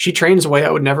 she trains a way I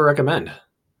would never recommend.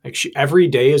 Like every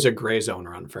day is a gray zone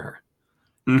run for her.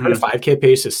 Mm-hmm. Her 5K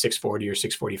pace is 6:40 or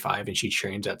 6:45, and she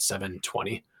trains at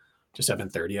 7:20 to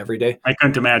 7:30 every day. I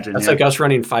couldn't imagine. That's like us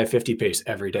running 5:50 pace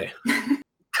every day.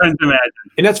 Couldn't imagine.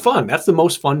 And that's fun. That's the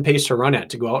most fun pace to run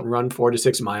at, to go out and run 4 to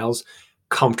 6 miles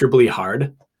comfortably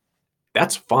hard.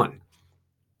 That's fun.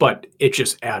 But it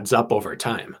just adds up over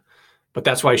time. But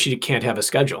that's why she can't have a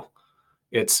schedule.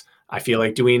 It's, I feel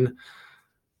like doing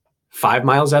 5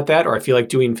 miles at that, or I feel like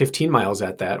doing 15 miles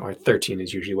at that, or 13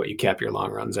 is usually what you cap your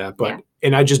long runs at. But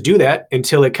And I just do that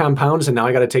until it compounds, and now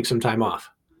I got to take some time off.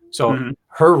 So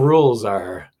her rules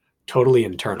are totally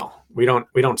internal. We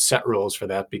don't set rules for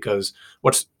that, because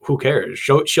who cares?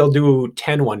 She'll do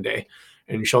 10 one day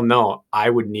and she'll know I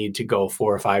would need to go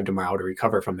 4 or 5 tomorrow to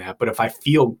recover from that. But if I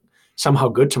feel somehow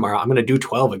good tomorrow, I'm going to do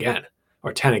 12 again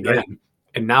or 10 again. Right.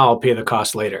 And now I'll pay the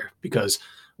cost later, because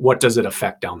what does it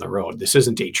affect down the road? This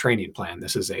isn't a training plan.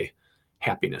 This is a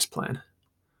happiness plan.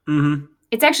 Mm-hmm.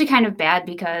 It's actually kind of bad,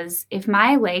 because if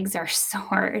my legs are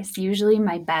sore, it's usually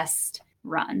my best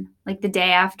run. Like the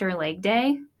day after leg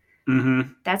day,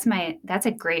 that's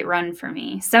a great run for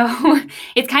me. So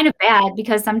it's kind of bad,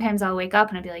 because sometimes I'll wake up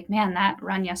and I'll be like, man, that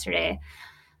run yesterday,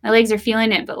 my legs are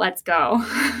feeling it, but let's go.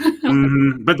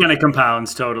 But then it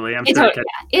compounds totally.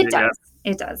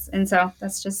 It does. And so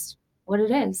that's just what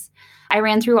it is. I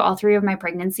ran through all 3 of my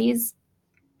pregnancies.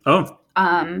 Oh.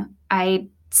 I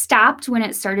stopped when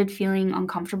it started feeling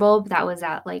uncomfortable. But that was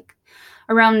at like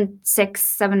around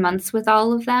 6-7 months with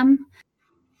all of them.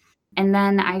 And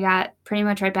then I got pretty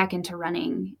much right back into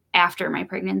running after my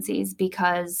pregnancies,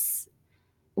 because,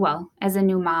 well, as a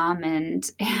new mom and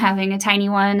having a tiny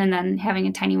one, and then having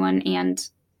a tiny one and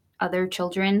other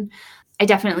children, I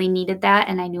definitely needed that.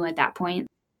 And I knew at that point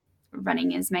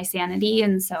running is my sanity.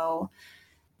 And so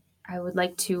I would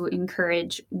like to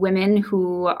encourage women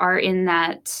who are in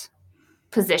that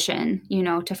position,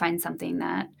 to find something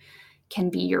that can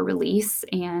be your release,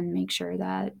 and make sure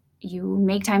that you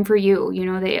make time for you.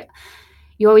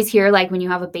 You always hear, like, when you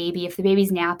have a baby, if the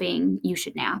baby's napping, you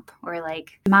should nap, or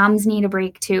like moms need a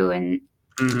break too. And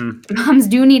moms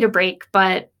do need a break,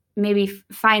 but maybe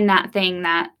find that thing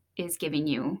that is giving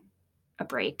you a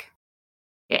break.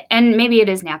 And maybe it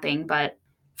is napping, but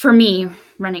for me,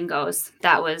 running goes.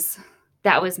 That was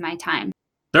my time.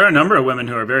 There are a number of women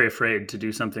who are very afraid to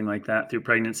do something like that through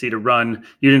pregnancy, to run.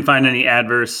 You didn't find any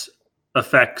adverse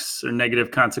effects or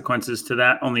negative consequences to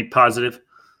that, only positive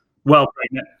while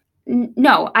pregnant?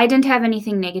 No, I didn't have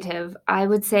anything negative. I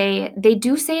would say they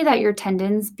do say that your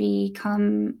tendons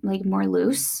become like more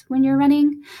loose when you're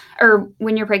running or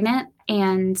when you're pregnant.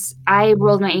 And I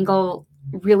rolled my ankle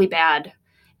really bad.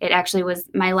 It actually was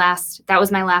that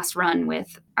was my last run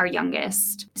with our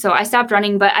youngest. So I stopped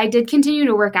running, but I did continue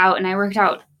to work out, and I worked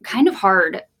out kind of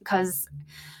hard because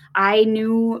I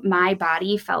knew my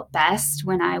body felt best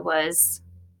when I was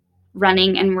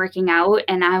running and working out.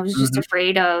 And I was just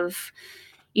afraid of,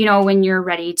 when you're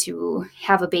ready to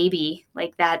have a baby,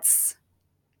 like that's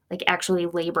like actually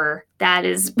labor. That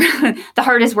is the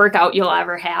hardest workout you'll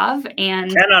ever have. And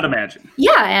Cannot imagine.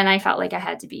 yeah, and I felt like I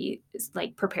had to be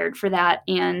like prepared for that.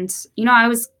 And, I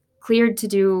was cleared to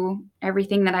do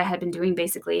everything that I had been doing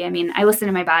basically. I mean, I listened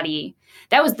to my body.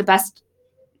 That was the best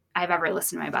I've ever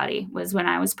listened to my body, was when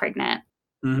I was pregnant,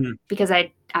 because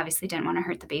I obviously didn't want to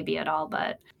hurt the baby at all.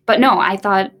 But no, I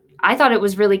thought it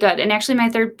was really good. And actually my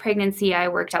third pregnancy, I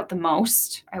worked out the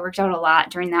most. I worked out a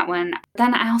lot during that one.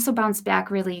 Then I also bounced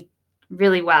back really,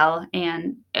 really well.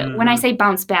 And when I say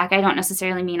bounce back, I don't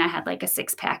necessarily mean I had like a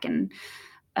 6-pack in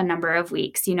a number of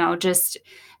weeks, just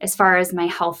as far as my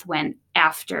health went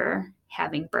after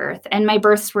having birth. And my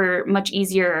births were much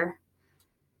easier.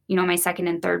 My second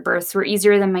and third births were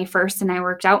easier than my first, and I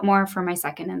worked out more for my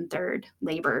second and third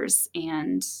labors.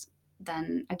 And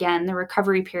then again, the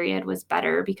recovery period was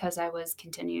better because I was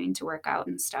continuing to work out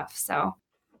and stuff. So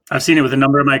I've seen it with a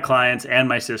number of my clients and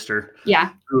my sister.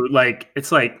 Yeah. Who,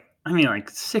 it's like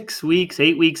 6 weeks,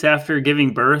 8 weeks after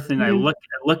giving birth. And I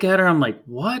look at her, I'm like,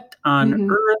 what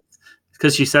on earth?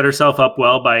 Because she set herself up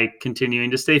well by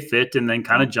continuing to stay fit and then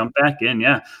kind of jump back in.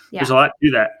 Yeah. There's a lot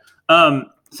to that.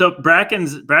 So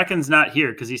Brakken's not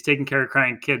here because he's taking care of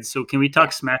crying kids. So can we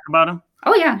talk smack about him?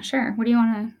 Oh yeah, sure. What do you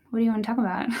want to talk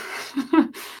about?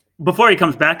 Before he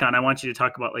comes back on, I want you to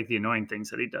talk about like the annoying things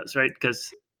that he does, right?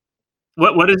 Because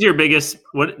what is your biggest,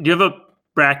 do you have a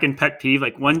Brakken pet peeve?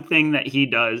 Like one thing that he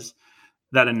does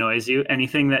that annoys you?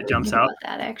 Anything that jumps out? About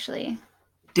that actually.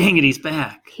 Dang it, he's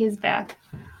back. He's back.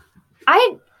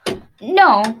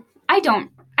 No, I don't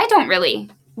really.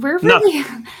 We're really,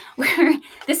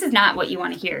 this is not what you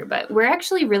want to hear, but we're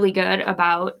actually really good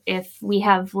about if we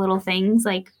have little things,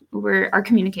 like our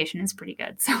communication is pretty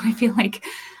good. So I feel like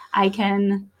I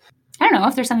don't know,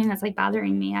 if there's something that's like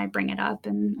bothering me, I bring it up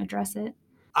and address it.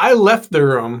 I left the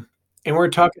room and we're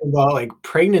talking about like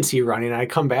pregnancy running. I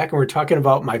come back and we're talking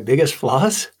about my biggest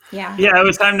flaws. Yeah. Yeah, it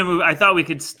was time to move. I thought we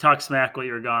could talk smack while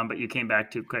you were gone, but you came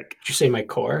back too quick. Did you say my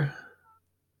core?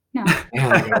 No. Yeah,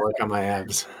 I gotta work on my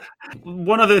abs.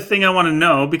 One other thing I want to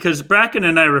know, because Brakken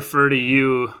and I refer to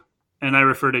you and I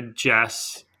refer to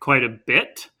Jess quite a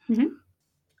bit.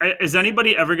 Is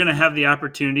anybody ever going to have the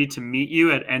opportunity to meet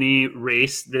you at any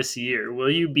race this year? Will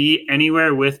you be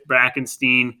anywhere with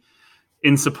Brackenstein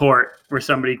in support where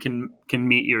somebody can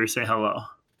meet you or say hello?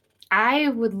 I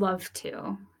would love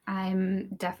to. I'm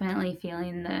definitely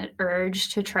feeling the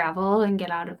urge to travel and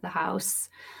get out of the house.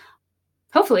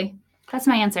 Hopefully. That's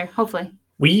my answer. Hopefully.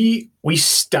 We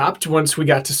stopped once we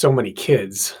got to so many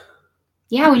kids.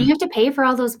 Yeah, when you have to pay for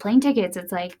all those plane tickets,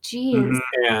 it's like, geez.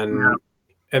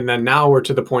 And then now we're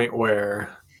to the point where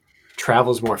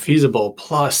travel's more feasible.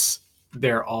 Plus,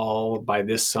 they're all by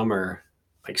this summer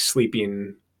like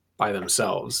sleeping by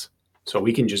themselves, so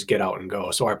we can just get out and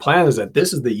go. So our plan is that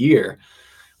this is the year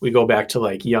we go back to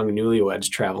like young newlyweds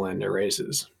traveling to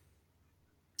races.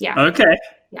 Yeah. Okay.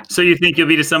 Yeah. So you think you'll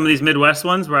be to some of these Midwest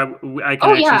ones where I can?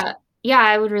 Oh yeah, yeah.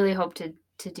 I would really hope to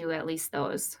do at least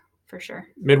those for sure.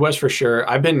 Midwest for sure.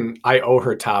 I owe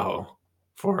her Tahoe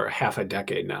for half a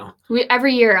decade now.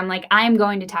 Every year I'm like, I am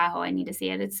going to Tahoe. I need to see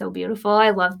it. It's so beautiful. I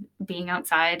love being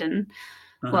outside and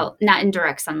well, not in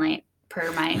direct sunlight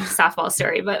per my softball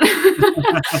story, but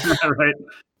right.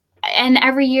 And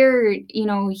every year,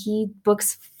 he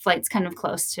books flights kind of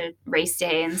close to race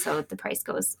day. And so the price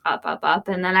goes up, up, up.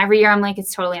 And then every year I'm like,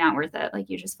 it's totally not worth it. Like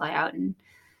you just fly out and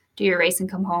do your race and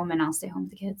come home and I'll stay home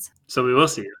with the kids. So we will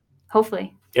see you.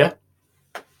 Hopefully. Yeah.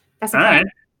 That's all right.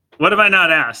 What have I not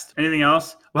asked? Anything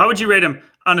else? Well, how would you rate him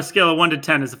on a scale of 1 to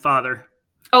 10 as a father?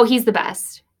 Oh, he's the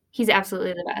best. He's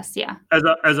absolutely the best. Yeah.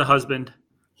 As a husband?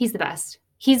 He's the best.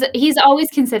 He's always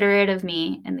considerate of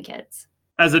me and the kids.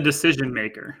 As a decision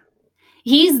maker?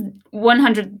 He's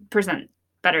 100%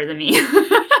 better than me.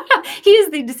 He is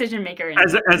the decision maker.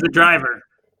 As a driver?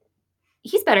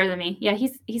 He's better than me. Yeah,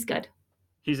 he's good.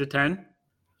 He's a 10?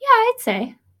 Yeah, I'd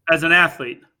say. As an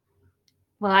athlete?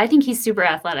 Well, I think he's super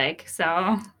athletic,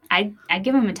 so I'd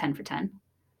give him a 10 for 10.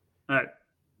 All right.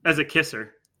 As a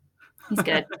kisser? He's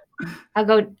good. I'll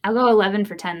go 11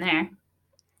 for 10 there.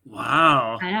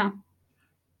 Wow. I know.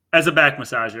 As a back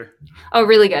massager. Oh,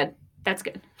 really good. That's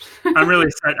good. I'm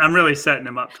really setting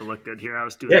him up to look good here. I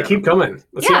was doing. Yeah, keep coming.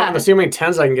 Let's see how many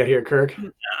 10s I can get here, Kirk.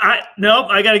 Nope.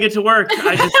 I got to get to work.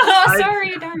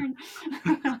 Sorry, darn.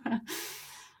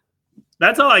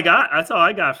 That's all I got. That's all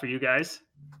I got for you guys.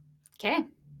 Okay.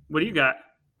 What do you got?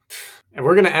 And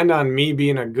we're going to end on me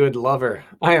being a good lover.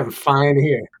 I am fine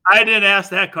here. I didn't ask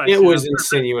that question. It was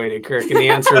insinuated, Kirk, and the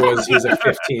answer was he's a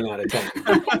 15 out of 10.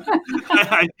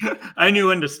 I knew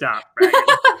when to stop.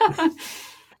 Right?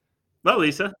 Well,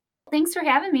 Lisa. Thanks for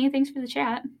having me. Thanks for the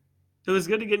chat. It was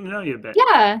good to get to know you a bit.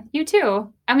 Yeah, you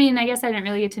too. I mean, I guess I didn't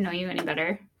really get to know you any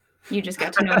better. You just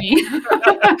got to know me.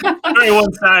 Very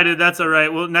one-sided. That's all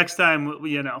right. Well, next time,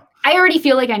 I already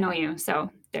feel like I know you,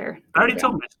 so there. I already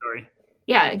told my story.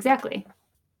 Yeah, exactly.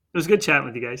 It was good chatting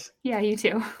with you guys. Yeah, you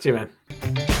too. See you, man.